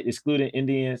each state, excluding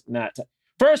Indians not...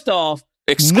 First off,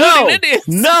 excluding Indians.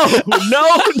 No.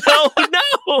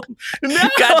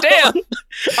 Goddamn.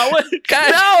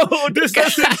 No, this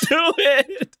doesn't do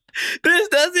it. This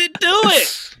doesn't do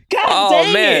it. God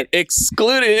dang man, it.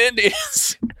 Excluding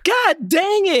Indians. God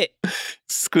dang it.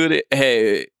 Excluded.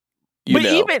 Hey, but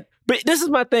this is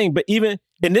my thing. But even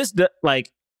in this,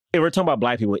 like, if we're talking about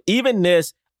black people, even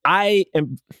this, I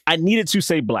needed to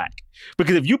say black.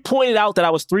 Because if you pointed out that I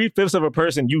was 3/5 of a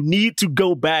person, you need to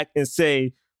go back and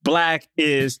say black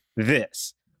is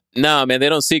this. No, man, they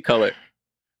don't see color.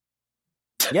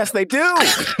 Yes, they do.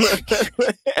 Yes,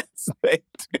 they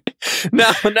do.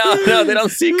 No, they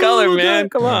don't see color, man.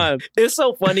 Come on. It's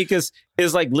so funny because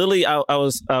it's like literally, I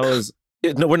was. No,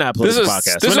 we're not a political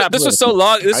podcast. This was so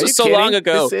long. This was so long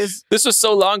ago. This was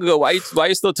so long ago. Why are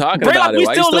you still talking about it?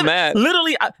 Why are you still mad?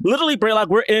 Literally, Braylock,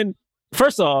 we're in.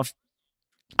 First off,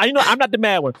 I'm not the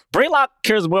mad one. Braylock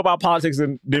cares more about politics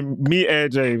than me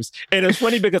and James. And it's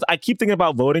funny because I keep thinking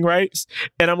about voting rights.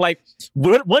 And I'm like,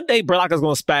 one day Braylock is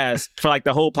going to spaz for like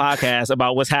the whole podcast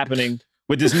about what's happening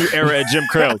with this new era of Jim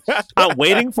Crow. I'm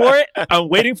waiting for it. I'm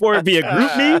waiting for it via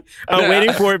GroupMe. I'm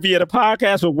waiting for it via the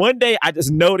podcast. But one day I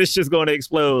just know this shit's going to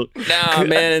explode. Nah,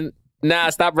 man.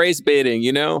 Stop race baiting,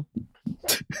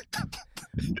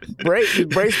 Bray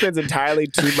spends entirely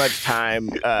too much time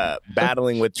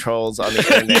battling with trolls on the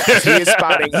internet. He is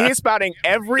spouting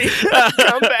every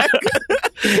comeback.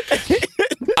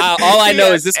 All I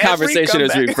know is this conversation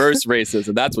is reverse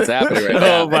racism. That's what's happening right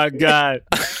now. Oh my God.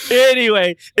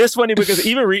 Anyway, it's funny because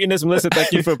even reading this, Melissa,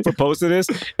 thank you for posting this.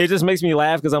 It just makes me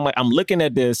laugh because I'm looking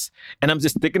at this and I'm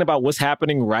just thinking about what's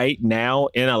happening right now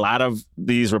in a lot of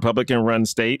these Republican-run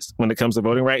states when it comes to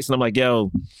voting rights. And I'm like,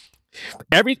 yo,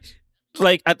 I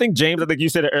think James, you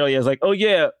said it earlier. It's like, oh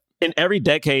yeah, in every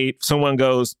decade, someone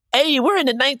goes, hey, we're in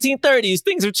the 1930s.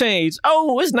 Things have changed.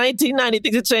 Oh, it's 1990.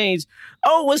 Things have changed.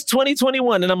 Oh, it's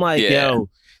 2021. And I'm like, yo,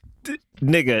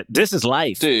 nigga, this is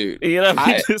life. Dude,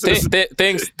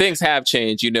 things have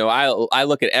changed. I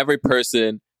look at every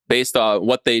person based on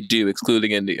what they do,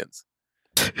 excluding Indians.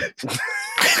 The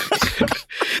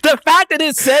fact that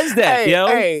it says that,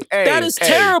 that is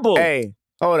terrible. Hey,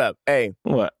 hold up. Hey.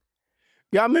 What?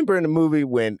 Y'all remember in the movie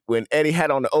when Eddie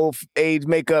had on the old age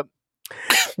makeup,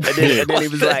 and then he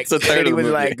was like, and then he was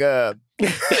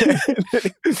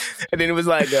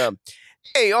like,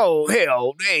 hey, oh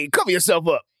hell, hey, cover yourself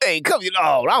up, hey, cover your,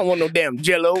 I don't want no damn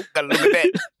Jello. Gotta look at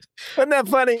that. Wasn't that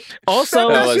funny? Also,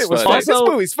 this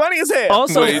movie's funny as hell.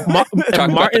 Also, talking about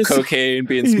the cocaine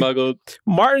being smuggled.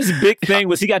 Martin's big thing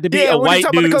was he got to be a white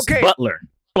dude's butler.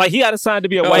 Like he got assigned to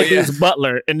be a white dude's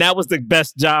butler, and that was the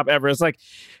best job ever. It's like.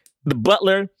 The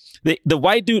butler, the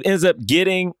white dude ends up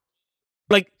getting,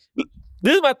 like,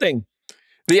 this is my thing.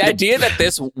 The idea that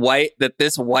this white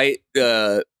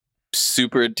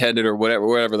superintendent or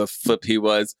whatever the flip he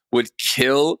was, would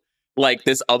kill, like,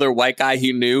 this other white guy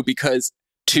he knew because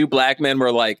two black men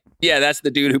were like, yeah, that's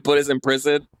the dude who put us in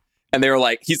prison. And they were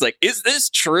like, he's like, is this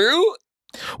true?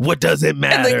 What does it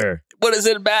matter? What does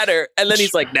it matter? And then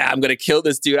he's like, nah, I'm going to kill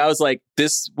this dude. I was like,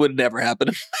 this would never happen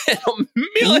in a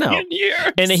million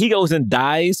years. And then he goes and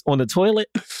dies on the toilet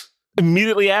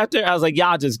immediately after. I was like,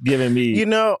 y'all just giving me.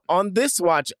 On this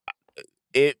watch,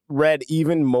 it read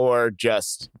even more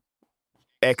just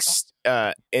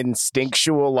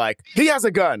instinctual, like he has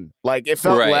a gun. Like it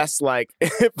felt less like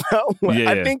it felt.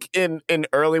 I think in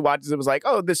early watches it was like,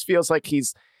 oh, this feels like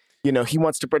he's, he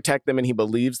wants to protect them and he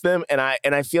believes them, and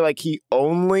I feel like he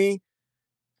only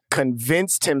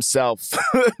convinced himself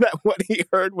that what he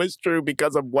heard was true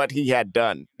because of what he had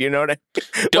done. You know what I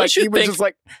mean? Don't you he was think just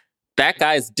like that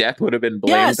guy's death would have been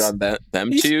blamed on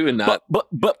them too, and not?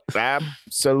 But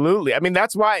absolutely. I mean,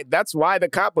 that's why the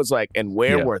cop was like, and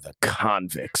where were the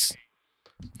convicts?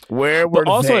 Where were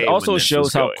they? It also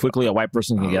shows how going? quickly a white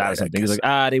person can get out of something. He's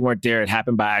like, they weren't there. It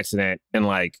happened by accident, and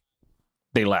like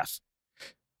they left.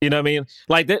 You know what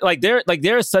I mean?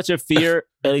 There is such a fear.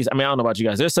 At least, I mean, I don't know about you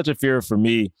guys. There's such a fear for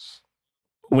me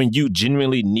when you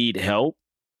genuinely need help.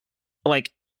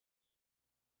 Like,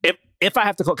 if I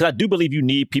have to call, because I do believe you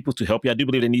need people to help you. I do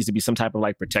believe there needs to be some type of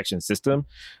like protection system.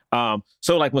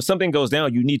 So like when something goes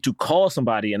down, you need to call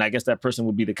somebody, and I guess that person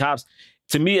would be the cops.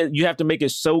 To me, you have to make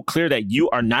it so clear that you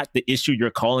are not the issue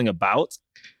you're calling about,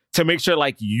 to make sure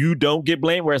like you don't get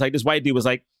blamed. Whereas like this white dude was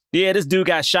like, yeah, this dude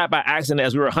got shot by accident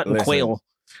as we were hunting quail.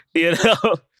 You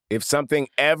know, if something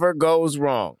ever goes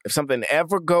wrong, if something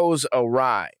ever goes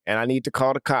awry, and I need to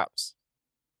call the cops,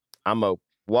 I'm going to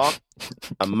walk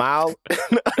a mile in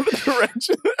the other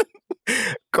direction,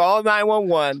 call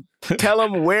 911, tell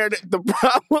them where the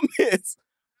problem is.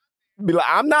 Be like,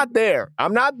 I'm not there.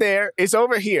 It's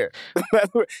over here.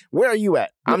 Where are you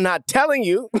at? I'm not telling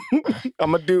you.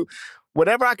 I'm going to do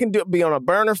whatever I can do. Be on a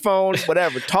burner phone,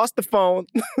 whatever. Toss the phone.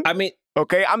 I mean,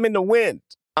 okay, I'm in the wind.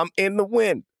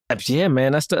 Yeah,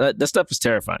 man, that stuff is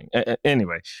terrifying.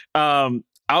 Anyway, I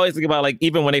always think about like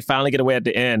even when they finally get away at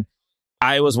the end.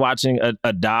 I was watching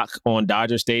a doc on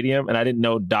Dodger Stadium, and I didn't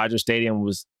know Dodger Stadium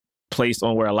was placed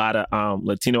on where a lot of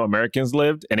Latino Americans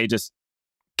lived, and they just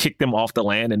kicked them off the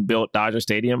land and built Dodger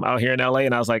Stadium out here in LA.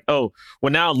 And I was like, oh,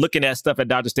 well, now looking at stuff at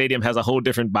Dodger Stadium has a whole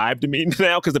different vibe to me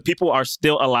now because the people are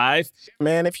still alive.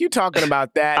 Man, if you're talking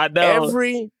about that,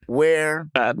 everywhere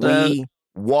we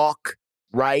walk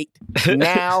right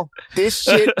now, this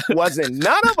shit wasn't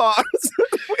none of ours.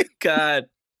 God.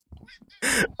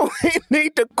 We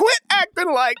need to quit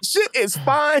acting like shit is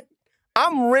fine.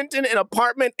 I'm renting an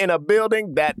apartment in a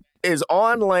building that is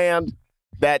on land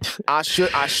that I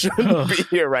shouldn't be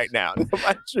here right now.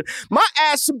 My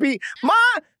ass should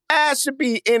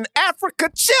be in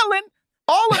Africa chilling.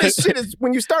 All of this shit is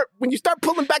when you start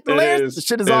pulling back the layers, the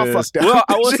shit is all fucked up. Well,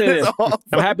 I will say this.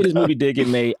 I'm happy this movie did get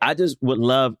made. I just would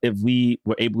love if we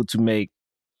were able to make,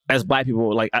 as Black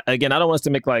people, like, again, I don't want us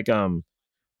to make like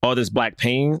all this Black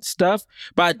pain stuff,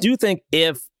 but I do think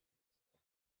if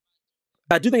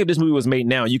this movie was made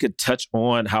now, you could touch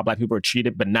on how Black people are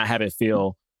treated, but not have it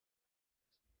feel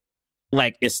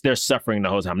like they're suffering the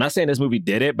whole time. I'm not saying this movie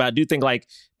did it, but I do think like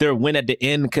their win at the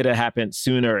end could have happened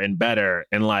sooner and better,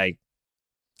 and like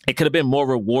it could have been more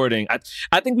rewarding.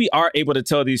 I think we are able to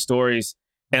tell these stories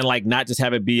and like not just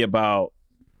have it be about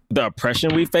the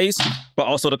oppression we face, but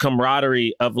also the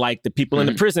camaraderie of like the people in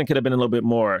the prison could have been a little bit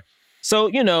more. So,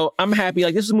 you know, I'm happy.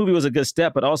 Like this movie was a good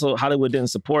step, but also Hollywood didn't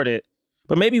support it.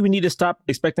 But maybe we need to stop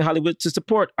expecting Hollywood to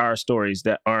support our stories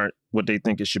that aren't what they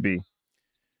think it should be.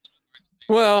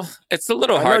 Well, it's a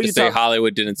little hard to say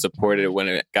Hollywood didn't support it when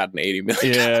it got an $80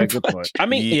 million. Yeah, good point. I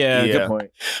mean, good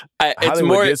point.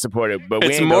 Hollywood did support it, but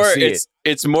we ain't go see it.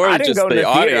 It's more just the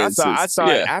audience. I saw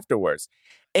it afterwards.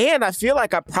 And I feel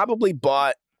like I probably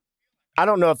bought, I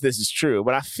don't know if this is true,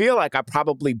 but I feel like I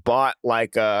probably bought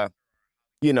like a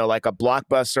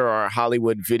Blockbuster or a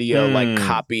Hollywood Video like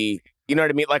copy. You know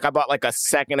what I mean? Like I bought like a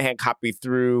secondhand copy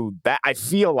through that. I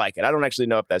feel like it. I don't actually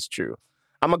know if that's true.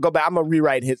 I'm going to go back. I'm going to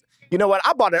rewrite his. You know what?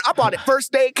 I bought it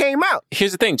first day it came out.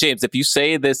 Here's the thing, James. If you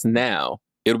say this now,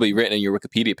 it'll be written in your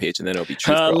Wikipedia page, and then it'll be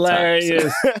true.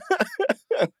 Hilarious.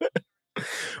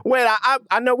 Wait,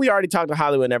 I know we already talked to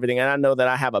Hollywood and everything, and I know that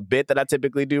I have a bit that I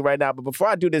typically do right now. But before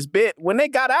I do this bit, when they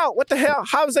got out, what the hell?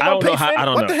 How is they going to pay for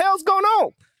it? What the hell's going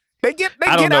on? They get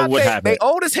out. They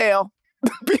old as hell.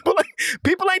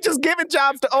 People ain't just giving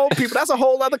jobs to old people. That's a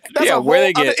whole other. That's a whole where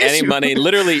they get other any issue. money.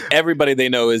 Literally everybody they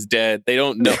know is dead. They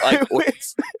don't know. Like,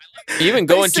 even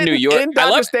going to New York, in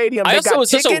Dodger Stadium. I also,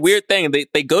 it's such a weird thing.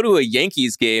 They go to a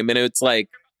Yankees game and it's like,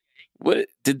 what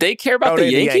did they care about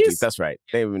the Yankees? That's right.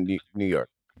 They were in New York.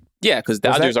 Yeah, because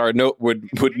Dodgers would no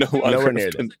longer nowhere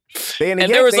near this. And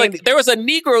there was a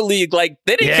Negro League. Like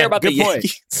they didn't care about the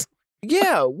Yankees.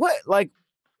 Yeah, what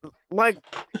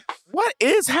what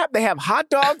is happening? They have hot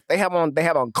dogs. They have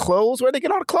on clothes. Where they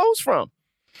get all the clothes from?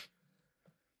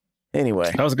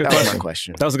 Anyway, That was a good that was question. my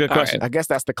question. That was a good All question. I guess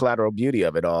that's the collateral beauty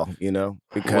of it all,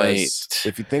 because Wait.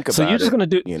 if you think about So you're just it, gonna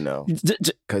do?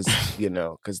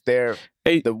 because they're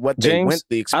Hey, what they James, went,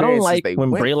 the I experiences don't like they when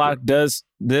went Braylock does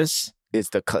this. through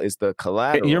is the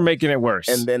collateral. You're making it worse.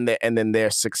 and then their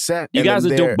success. You and guys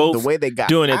then are doing both the way they got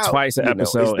doing it out, twice an is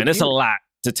episode, the and it's a beauty. lot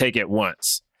to take it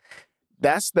once.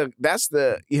 That's the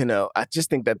I just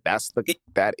think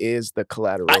that is the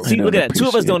collateral. I see. Look at that. Two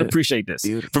of us don't appreciate appreciate this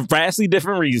Beauty. for vastly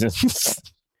different reasons,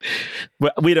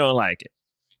 but we don't like it.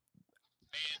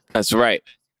 That's right.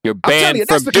 You're I'm telling banned you,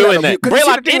 from that's the doing collateral that. beauty. 'Cause you see,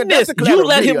 Braylock, the thing in that's this, the you collateral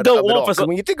let beauty him of go it on all. for 'Cause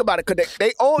when you think about it, because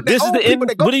they own This is the people end-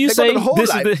 that go, what do you they go say? to the whole This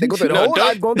is life. the- They go through the No, whole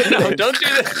life going through the No, don't do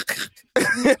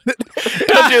that.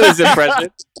 Don't do this impression,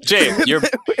 James.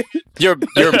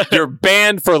 You're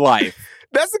banned for life.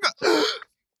 That's the.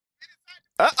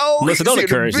 Listen, don't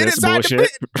encourage this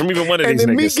bullshit from even one of And these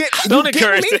then me niggas. get- Don't you get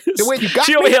encourage me? this. The way you got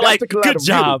she over me, here that's like, the collateral good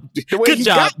job, The way good he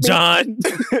job, got me- John.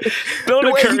 Don't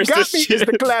The way he encourage got this me shit. is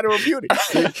the collateral beauty.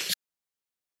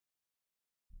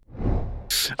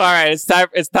 All right, it's time.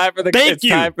 It's time for the. Thank it's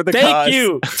you. Time for the Thank cause.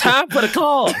 you. Time for the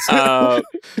cause.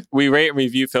 We rate and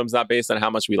review films not based on how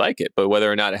much we like it, but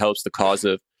whether or not it helps the cause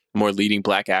of more leading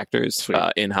black actors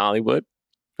in Hollywood.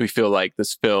 We feel like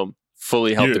this film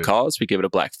fully helped the Yeah. cause. We give it a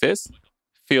black fist.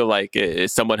 Feel like it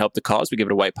somewhat helped the cause. We give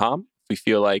it a white palm. We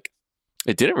feel like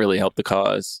it didn't really help the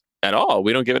cause at all.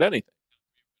 We don't give it anything.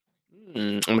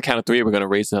 On the count of three, we're going to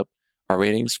raise up our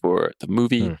ratings for the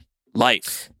movie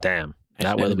Life. Damn.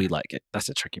 Not whether we like it. That's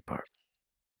the tricky part.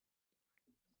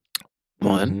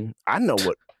 One, Mhm. I know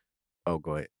what. Oh,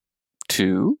 go ahead.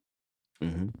 2,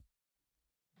 Mm-hmm.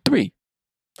 3.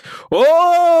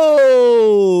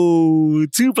 Oh,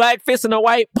 2 black fists and a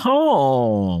white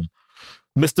palm.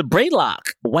 Mr.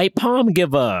 Braylock, white palm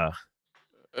giver.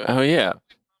 Oh yeah.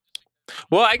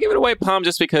 Well, I give it a white palm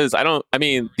just because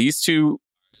these two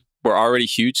were already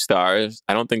huge stars.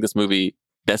 I don't think this movie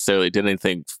necessarily did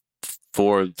anything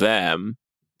for them.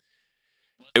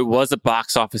 It was a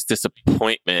box office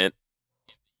disappointment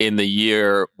in the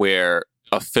year where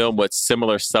a film with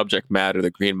similar subject matter,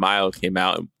 The Green Mile, came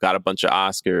out and got a bunch of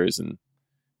Oscars and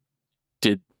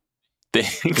did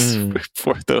things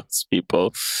for those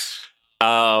people.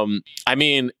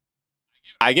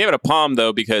 I gave it a palm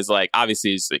though because,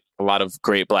 obviously, it's a lot of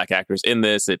great black actors in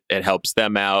this. It helps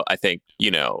them out. I think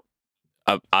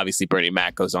obviously Bernie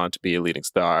Mac goes on to be a leading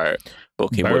star.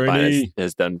 Bokeem Woodbine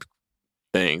has done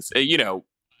things,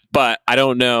 But I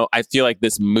don't know. I feel like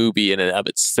this movie in and of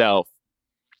itself,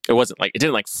 it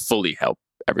didn't fully help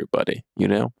everybody. I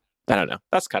don't know.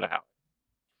 That's kind of how.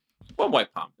 One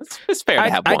white palm. It's fair to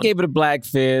have one. I gave it a black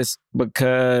fist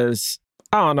because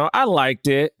I don't know. I liked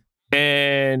it,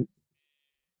 and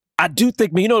I do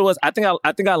think. You know what it was? I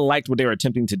think I liked what they were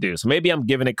attempting to do. So maybe I'm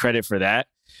giving it credit for that.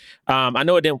 I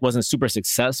know it wasn't super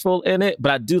successful in it,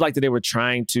 but I do like that they were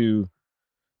trying to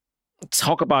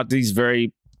talk about these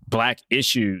very black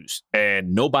issues,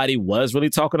 and nobody was really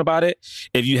talking about it.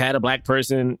 If you had a black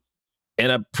person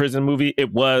in a prison movie,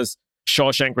 it was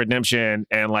Shawshank Redemption,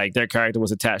 and their character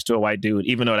was attached to a white dude,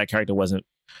 even though that character wasn't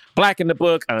black in the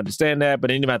book. I understand that, but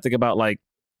then I think about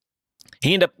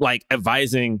he ended up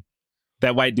advising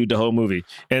that white dude the whole movie.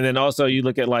 And then also you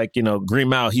look at Green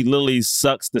Mile, he literally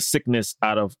sucks the sickness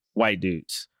out of white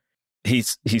dudes. He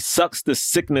sucks the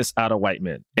sickness out of white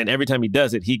men. And every time he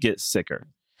does it, he gets sicker.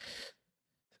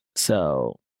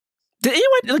 So did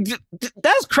anyone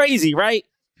that's crazy, right?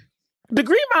 The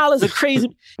Green Mile is a crazy.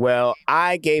 Well,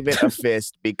 I gave it a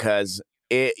fist because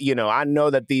I know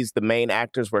that the main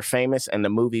actors were famous and the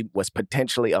movie was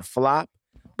potentially a flop,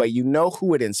 but you know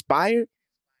who it inspired?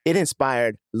 It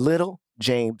inspired Little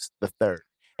James III.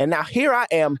 And now here I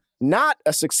am, not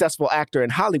a successful actor in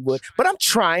Hollywood, but I'm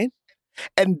trying.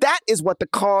 And that is what the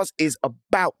cause is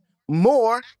about.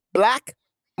 More black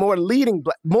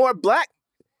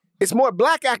it's more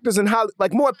black actors in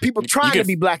Hollywood, more people trying to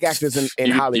be black actors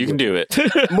in Hollywood. You can do it.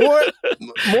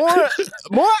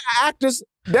 more actors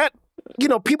that,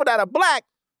 people that are black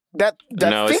that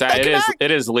no, think they can act.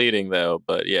 it is leading though,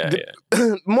 but yeah.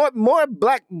 more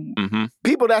black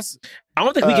people that's I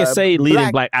don't think we can say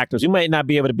leading black actors. We might not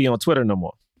be able to be on Twitter no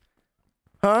more.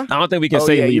 Huh? I don't think we can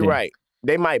say leading. You're right.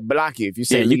 They might block you if you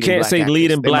say you can't say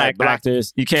leading black actors.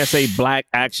 actors. You can't say black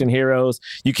action heroes.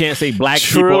 You can't say black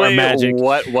people are magic.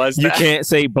 What was that? You can't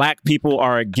say black people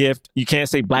are a gift. You can't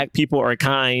say black people are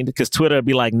kind because Twitter would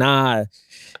be like, nah.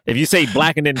 If you say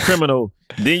black and then criminal,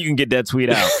 then you can get that tweet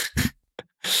out.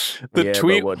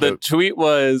 The tweet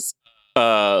was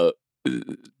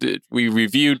we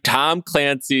reviewed Tom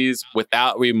Clancy's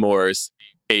Without Remorse,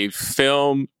 a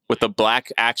film with a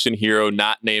black action hero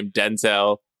not named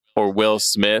Denzel or Will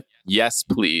Smith? Yes,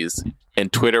 please.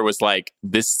 And Twitter was like,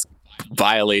 this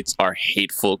violates our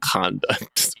hateful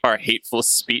conduct, our hateful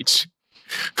speech.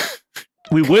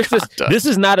 We wish this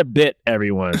is not a bit,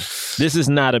 everyone. This is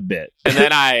not a bit. And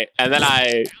then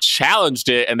I challenged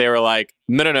it, and they were like,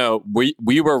 no,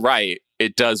 we were right.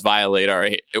 It does violate our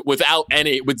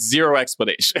with zero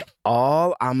explanation.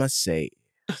 All I'ma say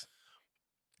is,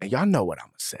 and y'all know what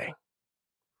I'ma say,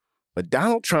 but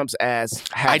Donald Trump's ass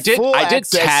had I did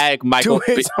tag Michael.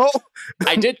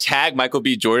 I did tag Michael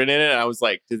B. Jordan in it, and I was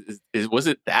like, was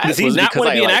it that? Does he not want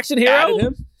to be an action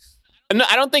hero? No,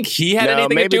 I don't think he had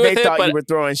anything to do with it. Maybe they thought but you were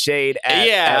throwing shade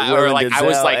at or like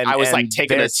Denzel I was like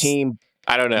taking their a team.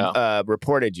 I don't know.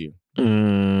 Reported you.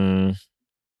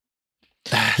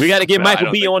 We got to get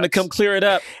Michael B on to come clear it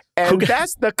up. And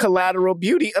that's the collateral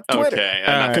beauty of Twitter.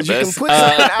 Okay, because you can put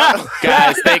something out.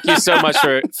 Guys, thank you so much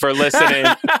for listening.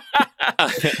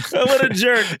 What a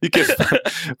jerk. You can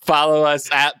follow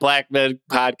us at Black Men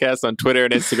Podcast on Twitter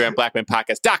and Instagram.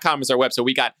 BlackMenPodcast.com is our website.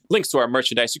 We got links to our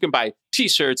merchandise. You can buy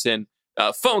t-shirts and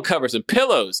phone covers and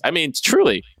pillows. I mean,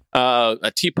 truly, a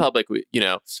TeePublic.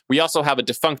 We also have a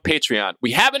defunct Patreon.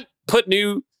 We haven't put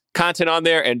new content on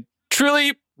there, and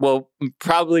truly,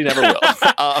 probably never will.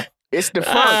 It's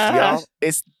defunct, y'all.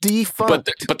 It's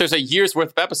defunct. But there's a year's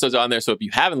worth of episodes on there, so if you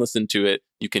haven't listened to it,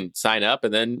 you can sign up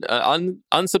and then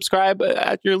unsubscribe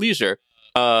at your leisure.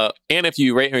 And if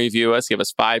you rate and review us, give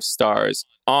us 5 stars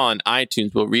on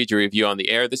iTunes. We'll read your review on the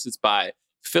air. This is by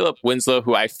Philip Winslow,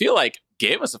 who I feel like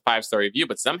gave us a 5-star review,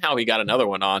 but somehow he got another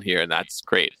one on here, and that's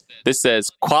great. This says,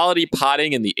 quality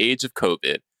potting in the age of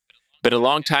COVID. Been a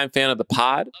longtime fan of the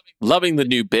pod, loving the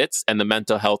new bits and the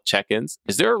mental health check-ins.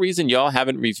 Is there a reason y'all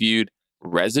haven't reviewed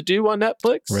Residue on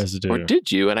Netflix? Residue. Or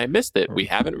did you? And I missed it. We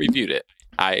haven't reviewed it.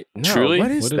 I truly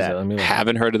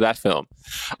haven't heard of that film.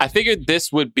 I figured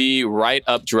this would be right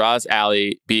up Draw's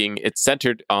alley, being it's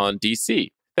centered on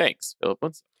DC. Thanks, Philip.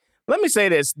 Let me say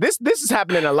this. This is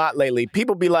happening a lot lately.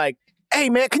 People be like, hey,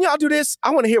 man, can y'all do this?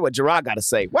 I want to hear what Gerard got to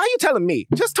say. Why are you telling me?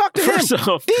 Just talk to him.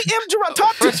 DM Gerard.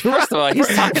 Talk to Gerard. First of all, he's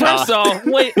talking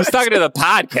to the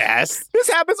podcast. This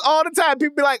happens all the time.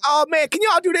 People be like, oh, man, can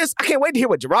y'all do this? I can't wait to hear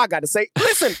what Gerard got to say.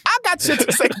 Listen, I got shit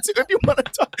to say, too. If you want to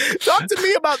talk to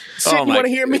me about shit you want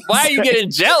to hear me Why are you getting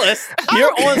jealous?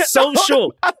 You're on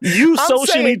social. You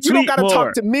socially tweet more. You don't got to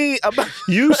talk to me about...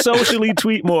 You socially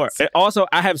tweet more. And also,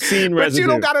 I have seen Residue. But you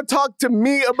don't got to talk to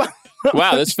me about...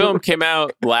 Wow, this film came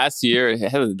out last year. It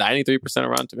has 93% of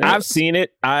Rotten Tomatoes. I've seen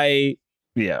it. Oh,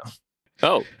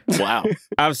 wow.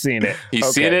 I've seen it. He's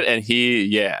seen it, and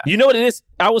You know what it is?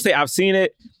 I would say I've seen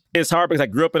it. It's hard because I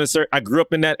grew up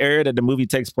in that area that the movie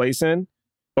takes place in,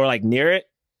 or like near it.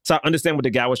 So I understand what the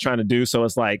guy was trying to do. So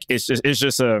it's like it's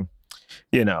just a,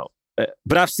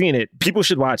 but I've seen it. People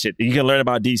should watch it. You can learn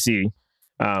about DC.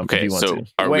 Okay, so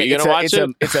are we going to watch it?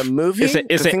 It's a movie?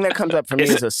 The thing that comes up for me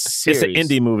is a series. It's an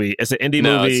indie movie.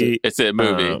 Movie. It's a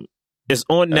movie. It's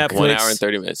on Netflix. 1 hour and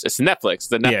 30 minutes. It's Netflix,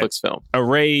 the Netflix film.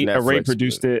 Array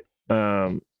produced it.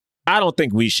 I don't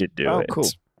think we should do it. Cool.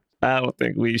 I don't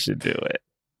think we should do it.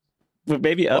 But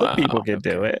maybe other people can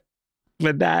do it.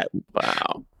 But that...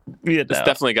 Wow. This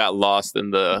definitely got lost in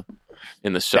the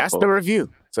shuffle. That's the review.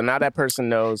 So now that person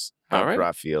knows how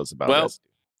Rob feels about this.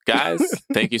 Guys,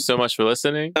 thank you so much for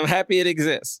listening. I'm happy it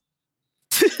exists.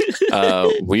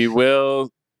 We will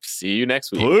see you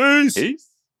next week. Peace.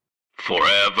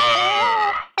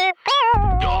 Forever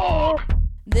Dog.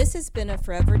 This has been a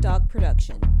Forever Dog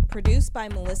production, produced by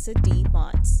Melissa D.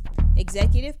 Montz,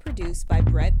 executive produced by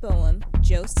Brett Boehm,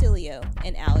 Joe Cilio,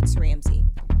 and Alex Ramsey.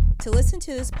 To listen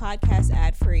to this podcast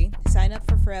ad-free, sign up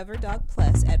for Forever Dog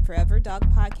Plus at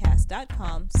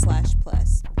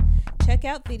foreverdogpodcast.com/plus. Check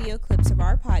out video clips of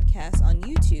our podcast on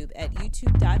YouTube at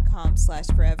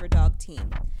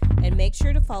youtube.com/foreverdogteam. And make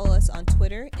sure to follow us on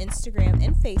Twitter, Instagram,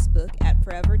 and Facebook at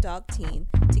Forever Dog Team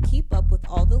to keep up with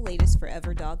all the latest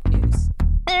Forever Dog news.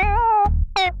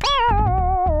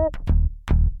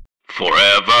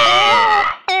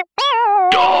 Forever